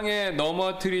이 땅에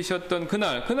넘어뜨리셨던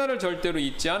그날을 절대로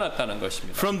잊지 않았다는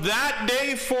것입니다. From that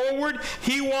day forward,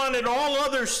 he wanted all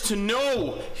others to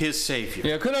know his Savior.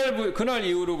 예, 그날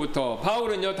이후로부터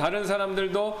바울은요, 다른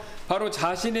사람들도 바로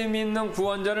자신이 믿는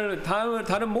구원자를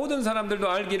다른 모든 사람들도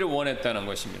알기를 원했다는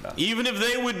것입니다. Even if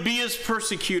they would be his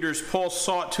persecutors, Paul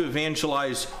sought to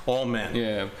evangelize all men.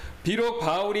 예, 비록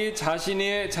바울이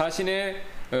자신의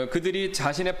그들이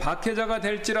자신의 박해자가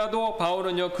될지라도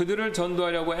바울은요 그들을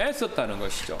전도하려고 애썼다는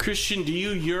것이죠. Christian, do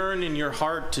you yearn in your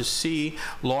heart to see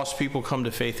lost people come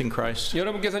to faith in Christ?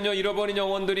 여러분께서는요 잃어버린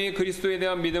영혼들이 그리스도에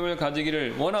대한 믿음을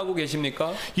가지기를 원하고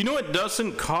계십니까? You know, it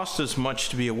doesn't cost as much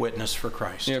to be a witness for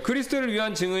Christ. 예, 그리스도를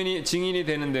위한 증인이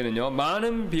되는 데는요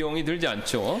많은 비용이 들지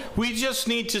않죠. We just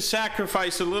need to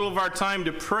sacrifice a little of our time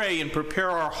to pray and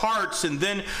prepare our hearts and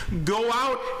then go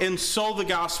out and sow the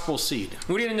gospel seed.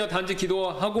 우리는요 단지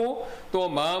기도하고 또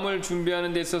마음을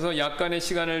준비하는 데 있어서 약간의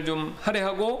시간을 좀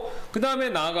할애하고 그 다음에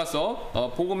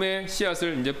나아가서 복음의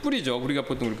씨앗을 이제 뿌리죠. 우리가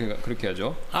보통 그렇게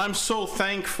하죠. I'm so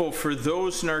thankful for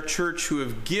those in our church who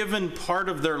have given part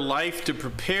of their life to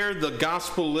prepare the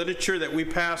gospel literature that we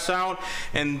pass out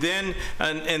and then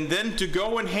to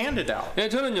go and hand it out. 예,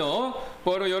 저는요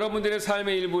바로 여러분들의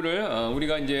삶의 일부를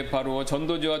우리가 이제 바로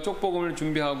전도지와 쪽복음을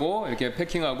준비하고 이렇게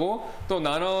패킹하고 또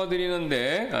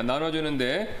나눠주는데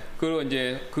그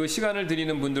이제 그 시간을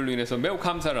드리는 분들로 인해서 매우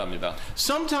감사를 합니다.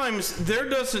 Sometimes there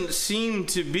doesn't seem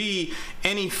to be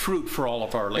any fruit for all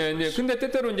of our 예, labors. 근데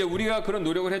때때로 이제 우리가 그런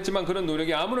노력을 했지만 그런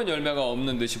노력이 아무런 열매가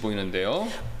없는 듯이 보이는데요.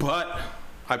 But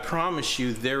I promise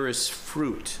you there is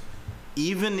fruit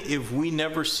even if we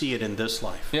never see it in this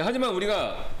life. 예, 하지만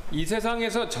우리가 이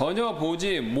세상에서 전혀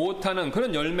보지 못하는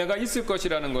그런 열매가 있을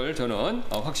것이라는 걸 저는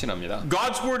확신합니다.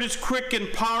 God's word is quick and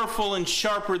powerful and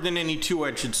sharper than any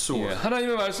two-edged 예, sword.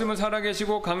 하나님의 말씀은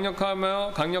살아계시고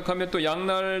강력하며 또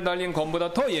양날 달린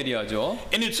검보다 더 예리하죠.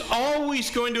 And it's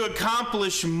always going to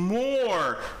accomplish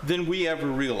more than we ever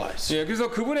realize. 예, 그래서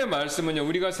그분의 말씀은요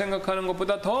우리가 생각하는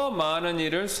것보다 더 많은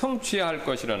일을 성취할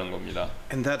것이라는 겁니다.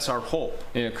 And that's our hope.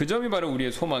 예, 그 점이 바로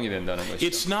우리의 소망이 된다는 것이죠.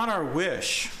 It's not our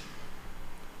wish.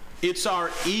 It's our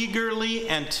eagerly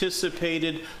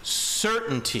anticipated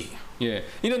certainty. 예,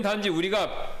 이는 단지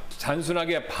우리가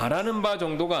단순하게 바라는 바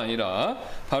정도가 아니라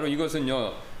바로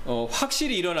이것은요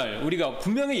확실히 일어날 우리가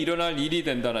분명히 일어날 일이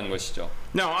된다는 것이죠.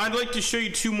 Now, I'd like to show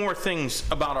you two more things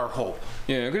about our hope.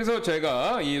 예, 그래서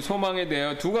제가 이 소망에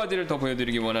대해 두 가지를 더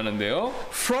보여드리기 원하는데요.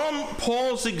 From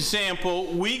Paul's example,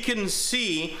 we can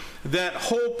see that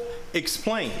hope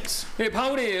explains. 예,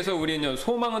 바울에 의해서 우리는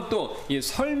소망은 또 이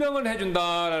설명을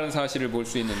해준다라는 사실을 볼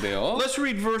수 있는데요. Let's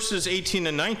read verses 18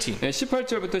 and 19. 예,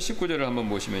 18절부터 19절을 한번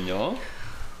보시면요.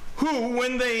 Who,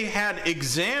 when they had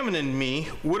examined me,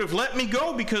 would have let me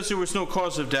go because there was no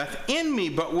cause of death in me.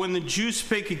 But when the Jews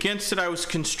spake against it, I was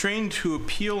constrained to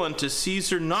appeal unto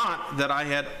Caesar, not that I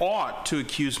had aught to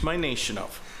accuse my nation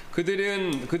of.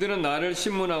 그들은 나를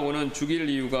신문하고는 죽일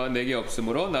이유가 내게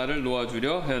없으므로 나를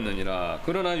놓아주려 하였느니라.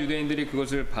 그러나 유대인들이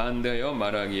그것을 반대하여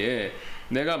말하기에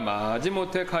내가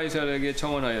마지못해 카이사르에게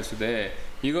청원하였으되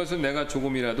이것은 내가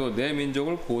조금이라도 내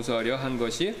민족을 고소하려 한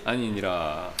것이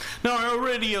아니니라. Now, I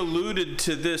already alluded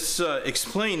to this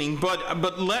explaining, but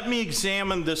let me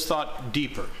examine this thought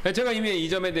deeper. 제가 이미 이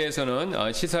점에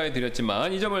대해서는 시사해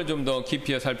드렸지만 이 점을 좀 더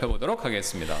깊이 살펴보도록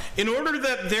하겠습니다. In order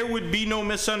that there would be no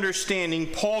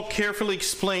misunderstanding, Paul carefully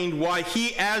explained why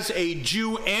he, as a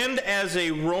Jew and as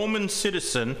a Roman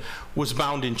citizen, was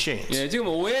bound in chains. 예, 지금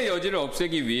오해 여지를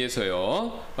없애기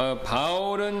위해서요.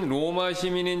 바울은 로마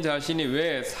시민인 자신이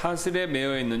왜 사슬에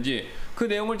매여 있는지 그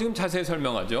내용을 지금 자세히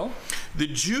설명하죠.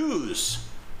 The Jews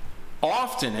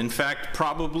often, in fact,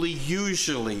 probably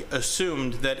usually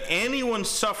assumed that anyone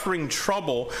suffering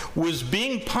trouble was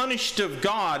being punished of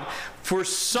God for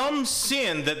some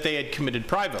sin that they had committed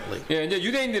privately. 예, 이제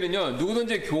유대인들은요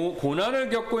누구든지 고난을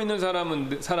겪고 있는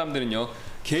사람들은요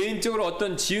개인적으로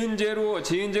어떤 지은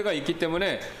죄가 있기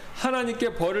때문에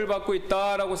하나님께 벌을 받고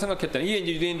있다라고 생각했다. 이게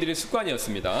이제 유대인들의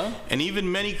습관이었습니다. And even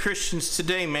many Christians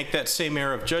today make that same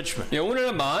error of judgment. 예,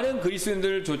 오늘날 많은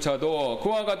그리스도인들조차도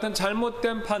그와 같은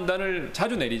잘못된 판단을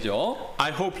자주 내리죠.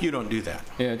 I hope you don't do that.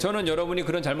 예, 저는 여러분이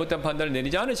그런 잘못된 판단을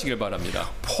내리지 않으시길 바랍니다.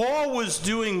 Paul was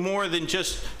doing more than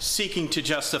just seeking to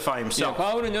justify 예, himself.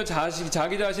 바울은요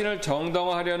자기 자신을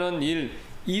정당화하려는 일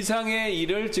이상의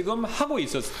일을 지금 하고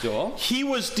있었죠. He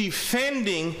was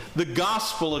defending the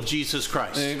gospel of Jesus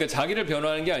Christ. 네, 그러니까 자기를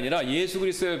변호하는 게 아니라 예수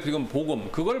그리스도의 지금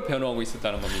복음 그걸 변호하고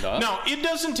있었다는 겁니다. Now, it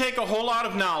doesn't take a whole lot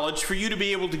of knowledge for you to be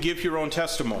able to give your own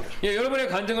testimony. 예, 여러분의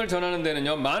간증을 전하는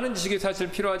데는요 많은 지식이 사실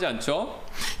필요하지 않죠.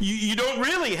 You don't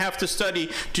really have to study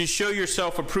to show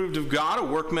yourself approved of God, a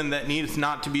workman that needeth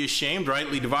not to be ashamed,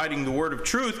 rightly dividing the word of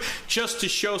truth, just to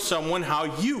show someone how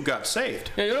you got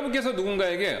saved. 예, 여러분께서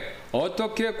누군가에게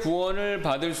어떻게 구원을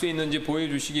받을 수 있는지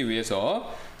보여주시기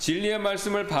위해서 진리의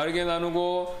말씀을 바르게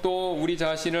나누고 또 우리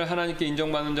자신을 하나님께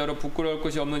인정받는 자로 부끄러울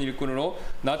것이 없는 일꾼으로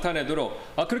나타내도록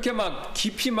그렇게 막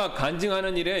깊이 막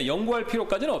간증하는 일에 연구할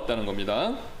필요까지는 없다는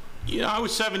겁니다. You know, I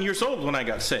was 7 years old when I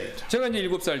got saved, 제가 이제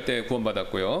 7살 때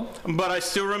구원받았고요. but I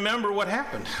still remember what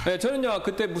happened. 네, 저는요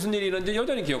그때 무슨 일이 일어났는지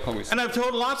여전히 기억하고 있어요. And I've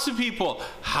told lots of people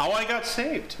how I got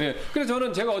saved. 네, 그래서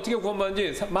저는 제가 어떻게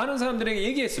구원받는지 많은 사람들에게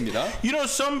얘기했습니다. You know,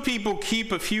 some people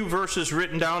keep a few verses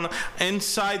written down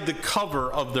inside the cover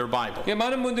of their Bible. 예,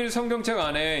 많은 분들이 성경책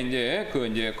안에 이제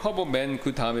커버 맨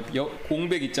그 다음에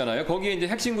공백 있잖아요. 거기에 이제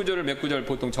핵심 구절을 몇 구절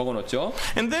보통 적어놓죠.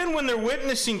 And then when they're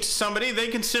witnessing to somebody, they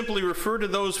can simply refer to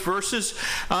those verses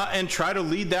and try to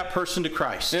lead that person to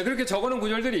Christ. 네, 그렇게 적어놓은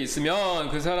구절들이 있으면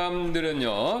그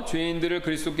사람들은요 죄인들을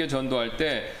그리스도께 전도할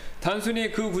때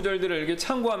단순히 그 구절들을 이렇게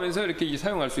참고하면서 이렇게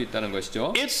사용할 수 있다는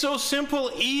것이죠. It's so simple,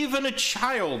 even a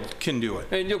child can do it.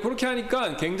 네, 이제 그렇게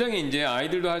하니까 굉장히 이제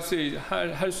아이들도 할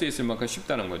수 있을 만큼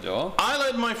쉽다는 거죠. I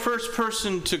led my first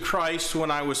person to Christ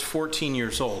when I was 14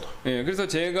 years old. 네, 그래서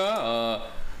제가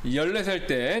 14살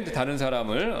때 다른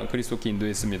사람을 그리스도께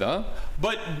인도했습니다.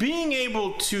 But being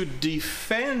able to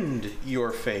defend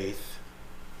your faith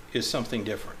is something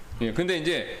different. 예, 근데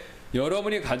이제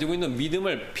여러분이 가지고 있는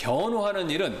믿음을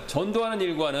변호하는 일은 전도하는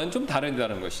일과는 좀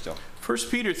다르다는 것이죠. 1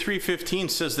 Peter 3:15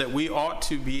 says that we ought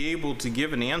to be able to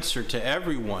give an answer to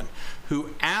everyone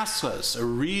who asks us a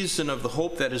reason of the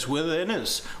hope that is within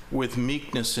us with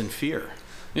meekness and fear.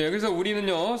 예, 그래서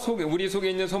우리는요, 우리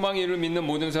속에 있는 소망의 이를 믿는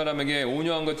모든 사람에게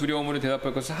온유함과 두려움으로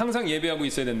대답할 것을 항상 예배하고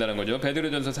있어야 된다는 거죠.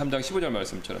 베드로전서 3장 15절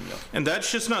말씀처럼요. And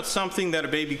that's just not something that a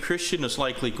baby Christian is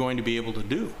likely going to be able to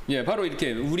do. 예, 바로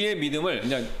이렇게 우리의 믿음을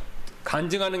그냥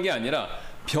간증하는 게 아니라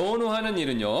변호하는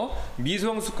일은요,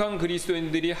 미성숙한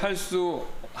그리스도인들이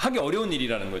하기 어려운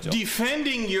일이라는 거죠.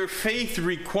 Defending your faith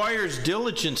requires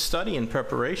diligent study and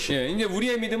preparation. 예, 이제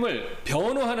우리의 믿음을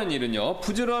변호하는 일은요,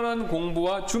 부지런한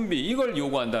공부와 준비 이걸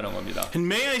요구한다는 겁니다. And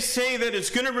may I say that it's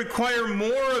going to require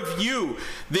more of you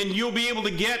than you'll be able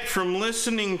to get from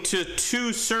listening to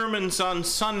 2 sermons on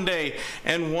Sunday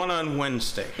and 1 on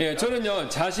Wednesday. 예, 저는요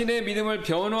자신의 믿음을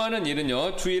변호하는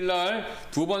일은요 주일날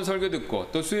 2번 설교 듣고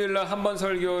또 수요일날 1번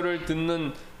설교를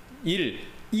듣는 일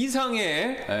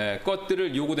이상의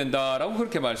것들을 요구된다라고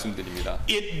그렇게 말씀드립니다.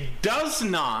 It does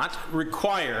not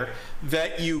require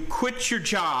that you quit your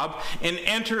job and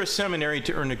enter a seminary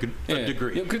to earn a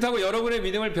degree. 그렇다고 여러분의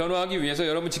믿음을 변호하기 위해서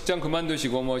여러분 직장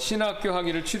그만두시고 뭐 신학교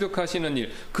학위를 취득하시는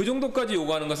일 그 정도까지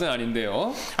요구하는 것은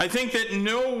아닌데요. I think that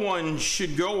no one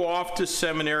should go off to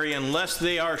seminary unless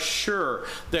they are sure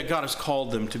that God has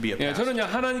called them to be a 예, pastor.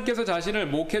 저는요 하나님께서 자신을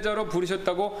목회자로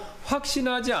부르셨다고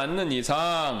확신하지 않는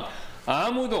이상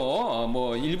아무도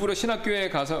뭐 일부러 신학교에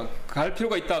가서 갈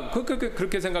필요가 있다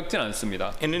그렇게 생각지는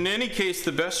않습니다. And in any case,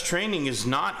 the best training is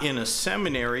not in a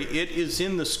seminary; it is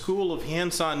in the school of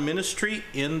hands-on ministry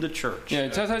in the church.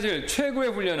 예, 자 사실 최고의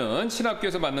훈련은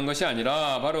신학교에서 받는 것이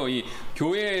아니라 바로 이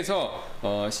교회에서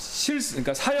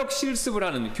그러니까 사역 실습을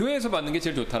하는 교회에서 받는 게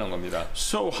제일 좋다는 겁니다.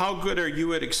 So, how good are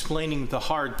you at explaining the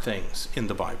hard things in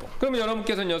the Bible? 그럼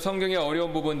여러분께서는 성경의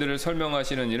어려운 부분들을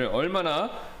설명하시는 일을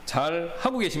얼마나 잘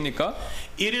하고 계십니까?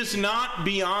 It is not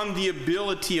beyond the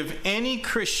ability of any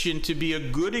Christian to be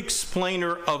a good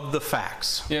explainer of the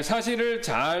facts. 예, 사실을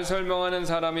잘 설명하는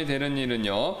사람이 되는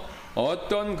일은요.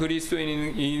 어떤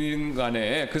그리스도인인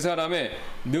간에 그 사람의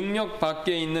능력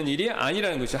밖에 있는 일이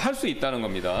아니라는 것이 할 수 있다는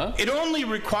겁니다. It only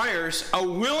requires a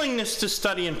willingness to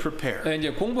study and prepare. 예, 이제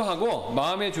공부하고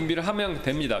마음의 준비를 하면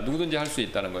됩니다. 누구든지 할 수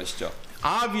있다는 것이죠.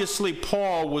 Obviously,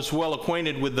 Paul was well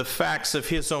acquainted with the facts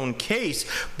of his own case,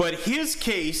 but his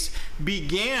case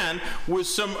began with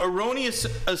some erroneous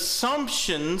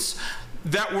assumptions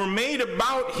that were made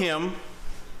about him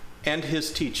and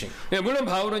his teaching. 예, 물론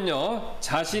바울은요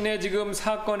자신의 지금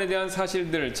사건에 대한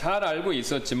사실들을 잘 알고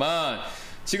있었지만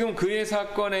지금 그의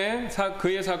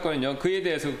사건은요 그에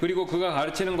대해서 그리고 그가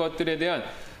가르치는 것들에 대한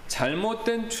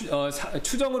잘못된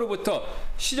추정으로부터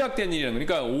시작된 일이라는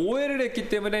그러니까 오해를 했기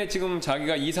때문에 지금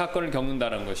자기가 이 사건을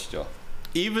겪는다는 것이죠.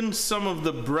 Even some of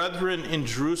the brethren in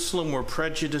Jerusalem were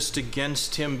prejudiced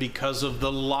against him because of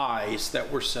the lies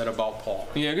that were said about Paul.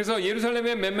 예, 그래서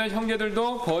예루살렘의 몇몇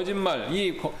형제들도 거짓말,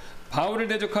 바울을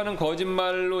대적하는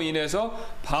거짓말로 인해서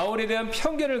바울에 대한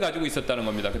편견을 가지고 있었다는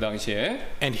겁니다. 그 당시에.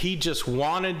 And he just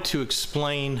wanted to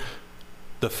explain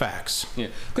the facts. 예.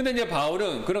 근데 이제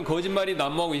바울은 그런 거짓말이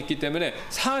난무하고 있기 때문에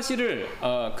사실을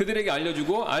그들에게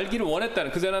알려주고 알기를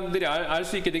원했다는 그 사람들이 알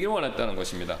수 있게 되기를 원했다는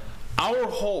것입니다.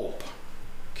 Our hope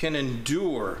can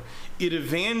endure. It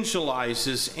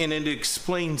evangelizes and it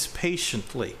explains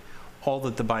patiently all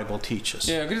that the Bible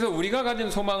teaches. 예, 그래서 우리가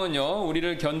가진 소망은요,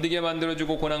 우리를 견디게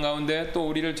만들어주고 고난 가운데 또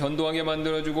우리를 전도하게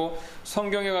만들어주고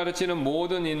성경에 가르치는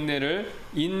모든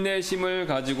인내심을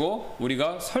가지고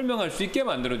우리가 설명할 수 있게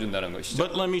만들어준다는 것이죠.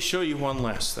 But let me show you one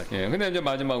last thing. 예, 근데 이제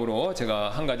마지막으로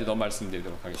제가 한 가지 더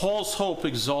말씀드리도록 하겠습니다. Paul's hope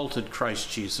exalted Christ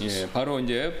Jesus. 예, 바로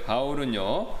이제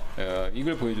바울은요,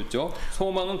 이걸 보여줬죠.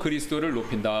 소망은 그리스도를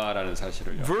높인다라는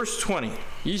사실을요. Verse 20.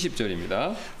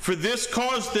 20절입니다. For this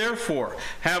cause, therefore,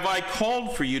 have I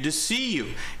called for you to see you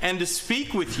and to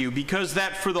speak with you, because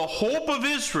that for the hope of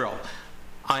Israel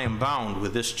I am bound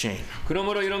with this chain.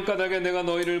 그러므로 이런 까닭에 내가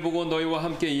너희를 보고 너희와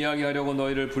함께 이야기하려고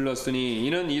너희를 불렀으니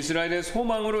이는 이스라엘의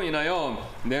소망으로 인하여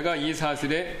내가 이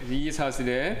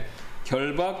사슬에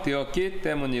결박되었기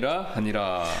때문이라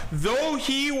하니라. Though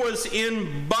he was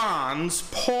in bonds,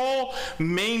 Paul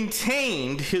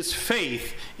maintained his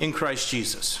faith in Christ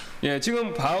Jesus. 예,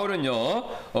 지금 바울은요,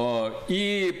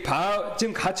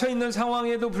 지금 갇혀 있는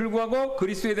상황에도 불구하고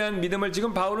그리스도에 대한 믿음을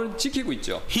지금 바울은 지키고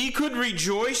있죠. He could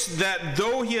rejoice that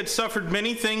though he had suffered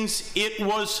many things, it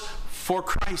was for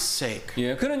Christ's sake.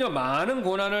 예, 그는요 많은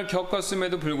고난을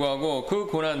겪었음에도 불구하고 그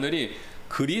고난들이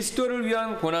그리스도를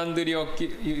위한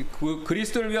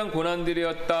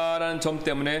고난들이었다라는 점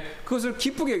때문에 그것을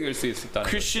기쁘게 여길 수 있었다는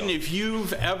Christian, 거죠. if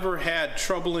you've ever had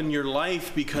trouble in your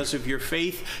life because of your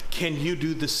faith, can you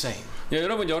do the same? 예,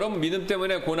 여러분 믿음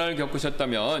때문에 고난을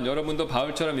겪으셨다면 여러분도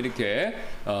바울처럼 이렇게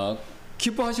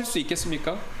기뻐하실 수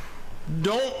있겠습니까?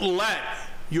 Don't let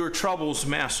your troubles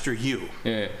master you.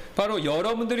 예, 바로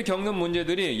여러분들이 겪는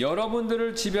문제들이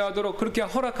여러분들을 지배하도록 그렇게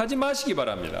허락하지 마시기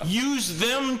바랍니다. Use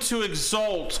them to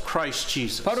exalt Christ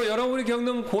Jesus. 바로 여러분이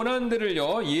겪는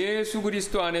고난들을요 예수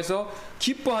그리스도 안에서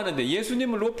기뻐하는데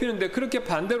예수님을 높이는데 그렇게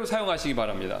반대로 사용하시기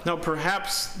바랍니다. Now,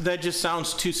 perhaps that just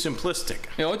sounds too simplistic,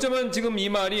 예, 어쩌면 지금 이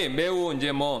말이 매우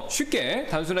이제 뭐 쉽게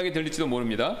단순하게 들릴지도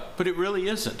모릅니다. but it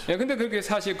really isn't. 예, 근데 그렇게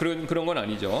사실 그런 건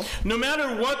아니죠. No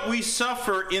matter what we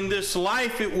suffer in this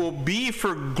life, it will be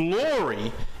for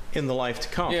glory in the life to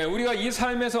come. 예, 우리가 이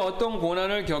삶에서 어떤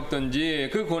고난을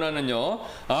겪든지 그 고난은요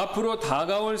앞으로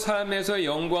다가올 삶에서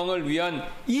영광을 위한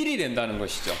일이 된다는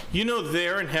것이죠. You know,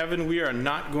 there in heaven, we are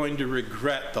not going to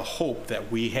regret the hope that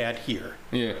we had here.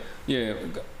 예,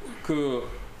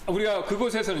 우리가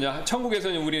그곳에서는요,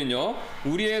 천국에서는 우리는요,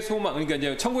 우리의 소망, 그러니까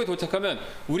이제 천국에 도착하면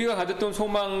우리가 가졌던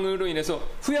소망으로 인해서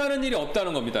후회하는 일이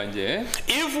없다는 겁니다. 이제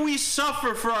If we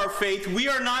suffer for our faith, we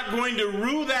are not going to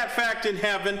rue that fact in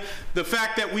heaven, the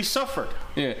fact that we suffered.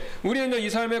 예, 우리는 이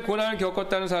삶에 고난을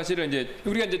겪었다는 사실을 이제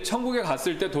우리가 이제 천국에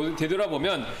갔을 때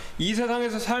되돌아보면 이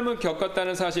세상에서 삶을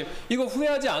겪었다는 사실 이거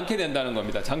후회하지 않게 된다는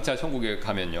겁니다. 장차 천국에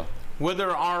가면요.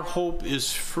 Whether our hope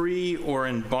is free or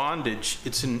in bondage,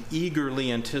 it's an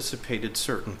eagerly anticipated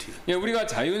certainty. 예, 우리가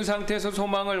자유인 상태에서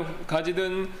소망을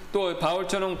가지든 또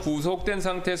바울처럼 구속된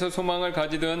상태에서 소망을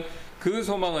가지든 그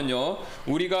소망은요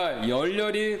우리가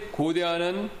열렬히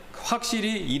고대하는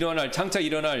확실히 장차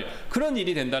일어날 그런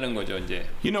일이 된다는 거죠. 이제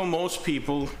You know, most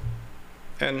people,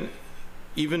 and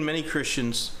even many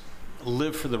Christians,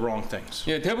 live for the wrong things.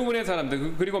 예, 대부분의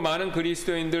사람들 그리고 많은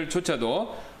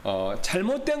그리스도인들조차도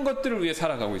잘못된 것들을 위해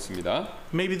살아가고 있습니다.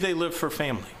 Maybe they live for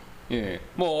family. 예,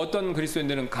 뭐 어떤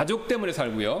그리스도인들은 가족 때문에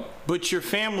살고요. But your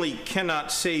family cannot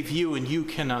save you and you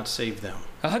cannot save them.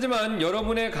 하지만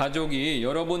여러분의 가족이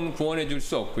여러분 구원해 줄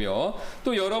수 없고요.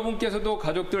 또 여러분께서도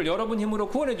가족들을 여러분 힘으로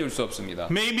구원해 줄 수 없습니다.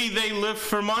 Maybe they live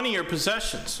for money or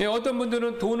possessions. 예, 어떤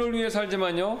분들은 돈을 위해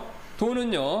살지만요.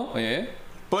 돈은요. 예.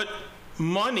 But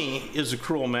money is a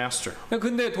cruel master.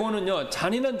 근데 돈은요.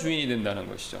 잔인한 주인이 된다는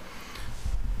것이죠.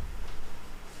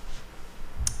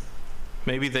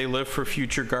 Maybe they live for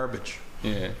future garbage.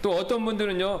 예. 또 어떤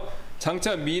분들은요.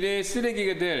 장차 미래의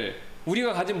쓰레기가 될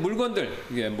우리가 가진 물건들,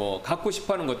 이게 뭐 갖고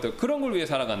싶어하는 것들 그런 걸 위해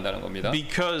살아간다는 겁니다.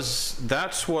 Because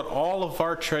that's what all of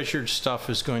our treasured stuff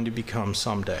is going to become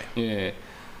someday. 예.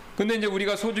 근데 이제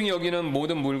우리가 소중히 여기는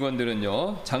모든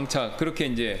물건들은요. 장차 그렇게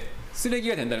이제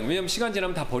쓰레기가 된다는 거예요. 왜냐하면 시간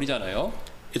지나면 다 버리잖아요.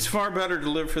 It's far better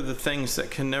to live for the things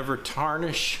that can never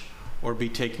tarnish or be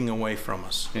taken away from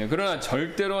us. 예, 그러나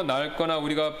절대로 낡거나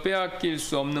우리가 빼앗길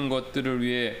수 없는 것들을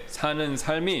위해 사는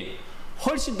삶이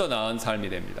훨씬 더 나은 삶이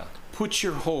됩니다. Put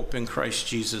your hope in Christ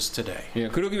Jesus today. 예,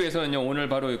 그러기 위해서는요 오늘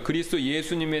바로 그리스도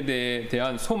예수님에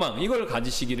대한 소망 이걸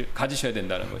가지셔야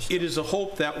된다는 것이죠. It is a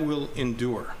hope that will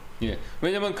endure. 예,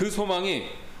 왜냐하면 그 소망이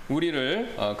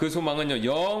그 소망은요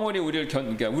영원히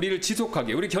그러니까 우리를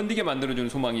지속하게, 우리 견디게 만들어주는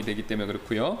소망이 되기 때문에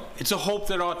그렇고요. It's a hope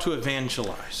that ought to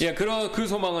evangelize. 예, 그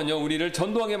소망은요 우리를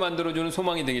전도하게 만들어주는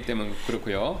소망이 되기 때문에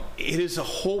그렇고요. It is a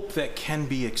hope that can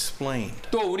be explained.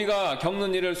 또 우리가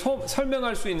겪는 일을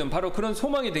설명할 수 있는 바로 그런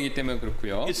소망이 되기 때문에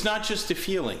그렇고요. It's not just a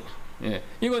feeling. 예,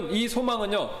 이건 이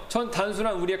소망은요, 전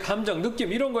단순한 우리의 감정,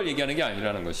 느낌 이런 걸 얘기하는 게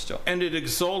아니라는 것이죠. And it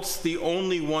exalts the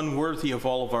only one worthy of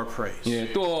all of our praise.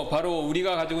 예, 또 바로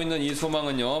우리가 가지고 있는 이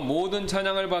소망은요, 모든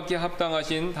찬양을 받기에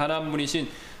합당하신 단 한 분이신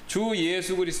주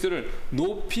예수 그리스도를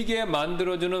높이게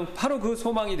만들어주는 바로 그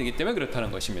소망이 되기 때문에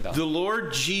그렇다는 것입니다. The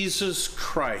Lord Jesus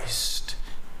Christ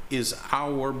is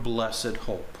our blessed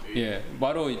hope. 예,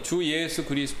 바로 주 예수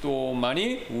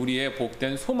그리스도만이 우리의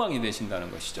복된 소망이 되신다는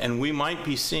것이죠. And we might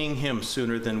be seeing him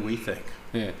sooner than we think.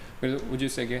 예, 그래서 우주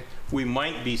세계, We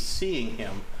might be seeing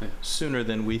him sooner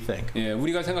than we think. 예,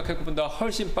 우리가 생각할 것보다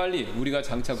훨씬 빨리 우리가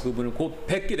장차 그분을 곧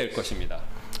뵙게 될 것입니다.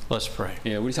 Let's pray.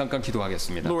 예, 우리 잠깐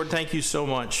기도하겠습니다. Lord, thank you so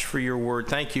much for your word.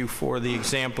 Thank you for the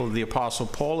example of the Apostle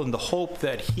Paul and the hope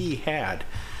that he had.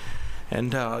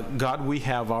 And God, we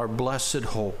have our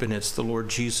blessed hope, and it's the Lord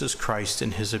Jesus Christ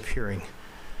in his appearing.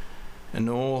 And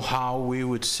oh, how we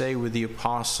would say with the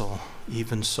apostle,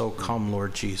 even so come,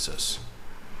 Lord Jesus.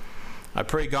 I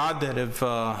pray, God, that if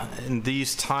in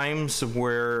these times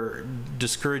where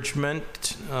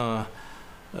discouragement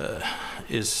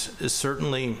is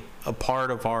certainly a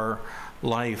part of our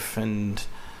life and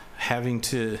having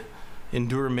to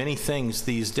endure many things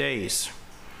these days,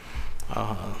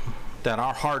 that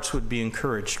our hearts would be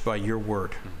encouraged by your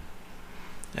word,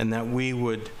 and that we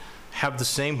would have the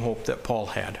same hope that Paul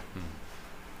had,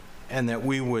 and that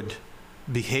we would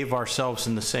behave ourselves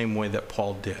in the same way that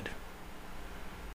Paul did.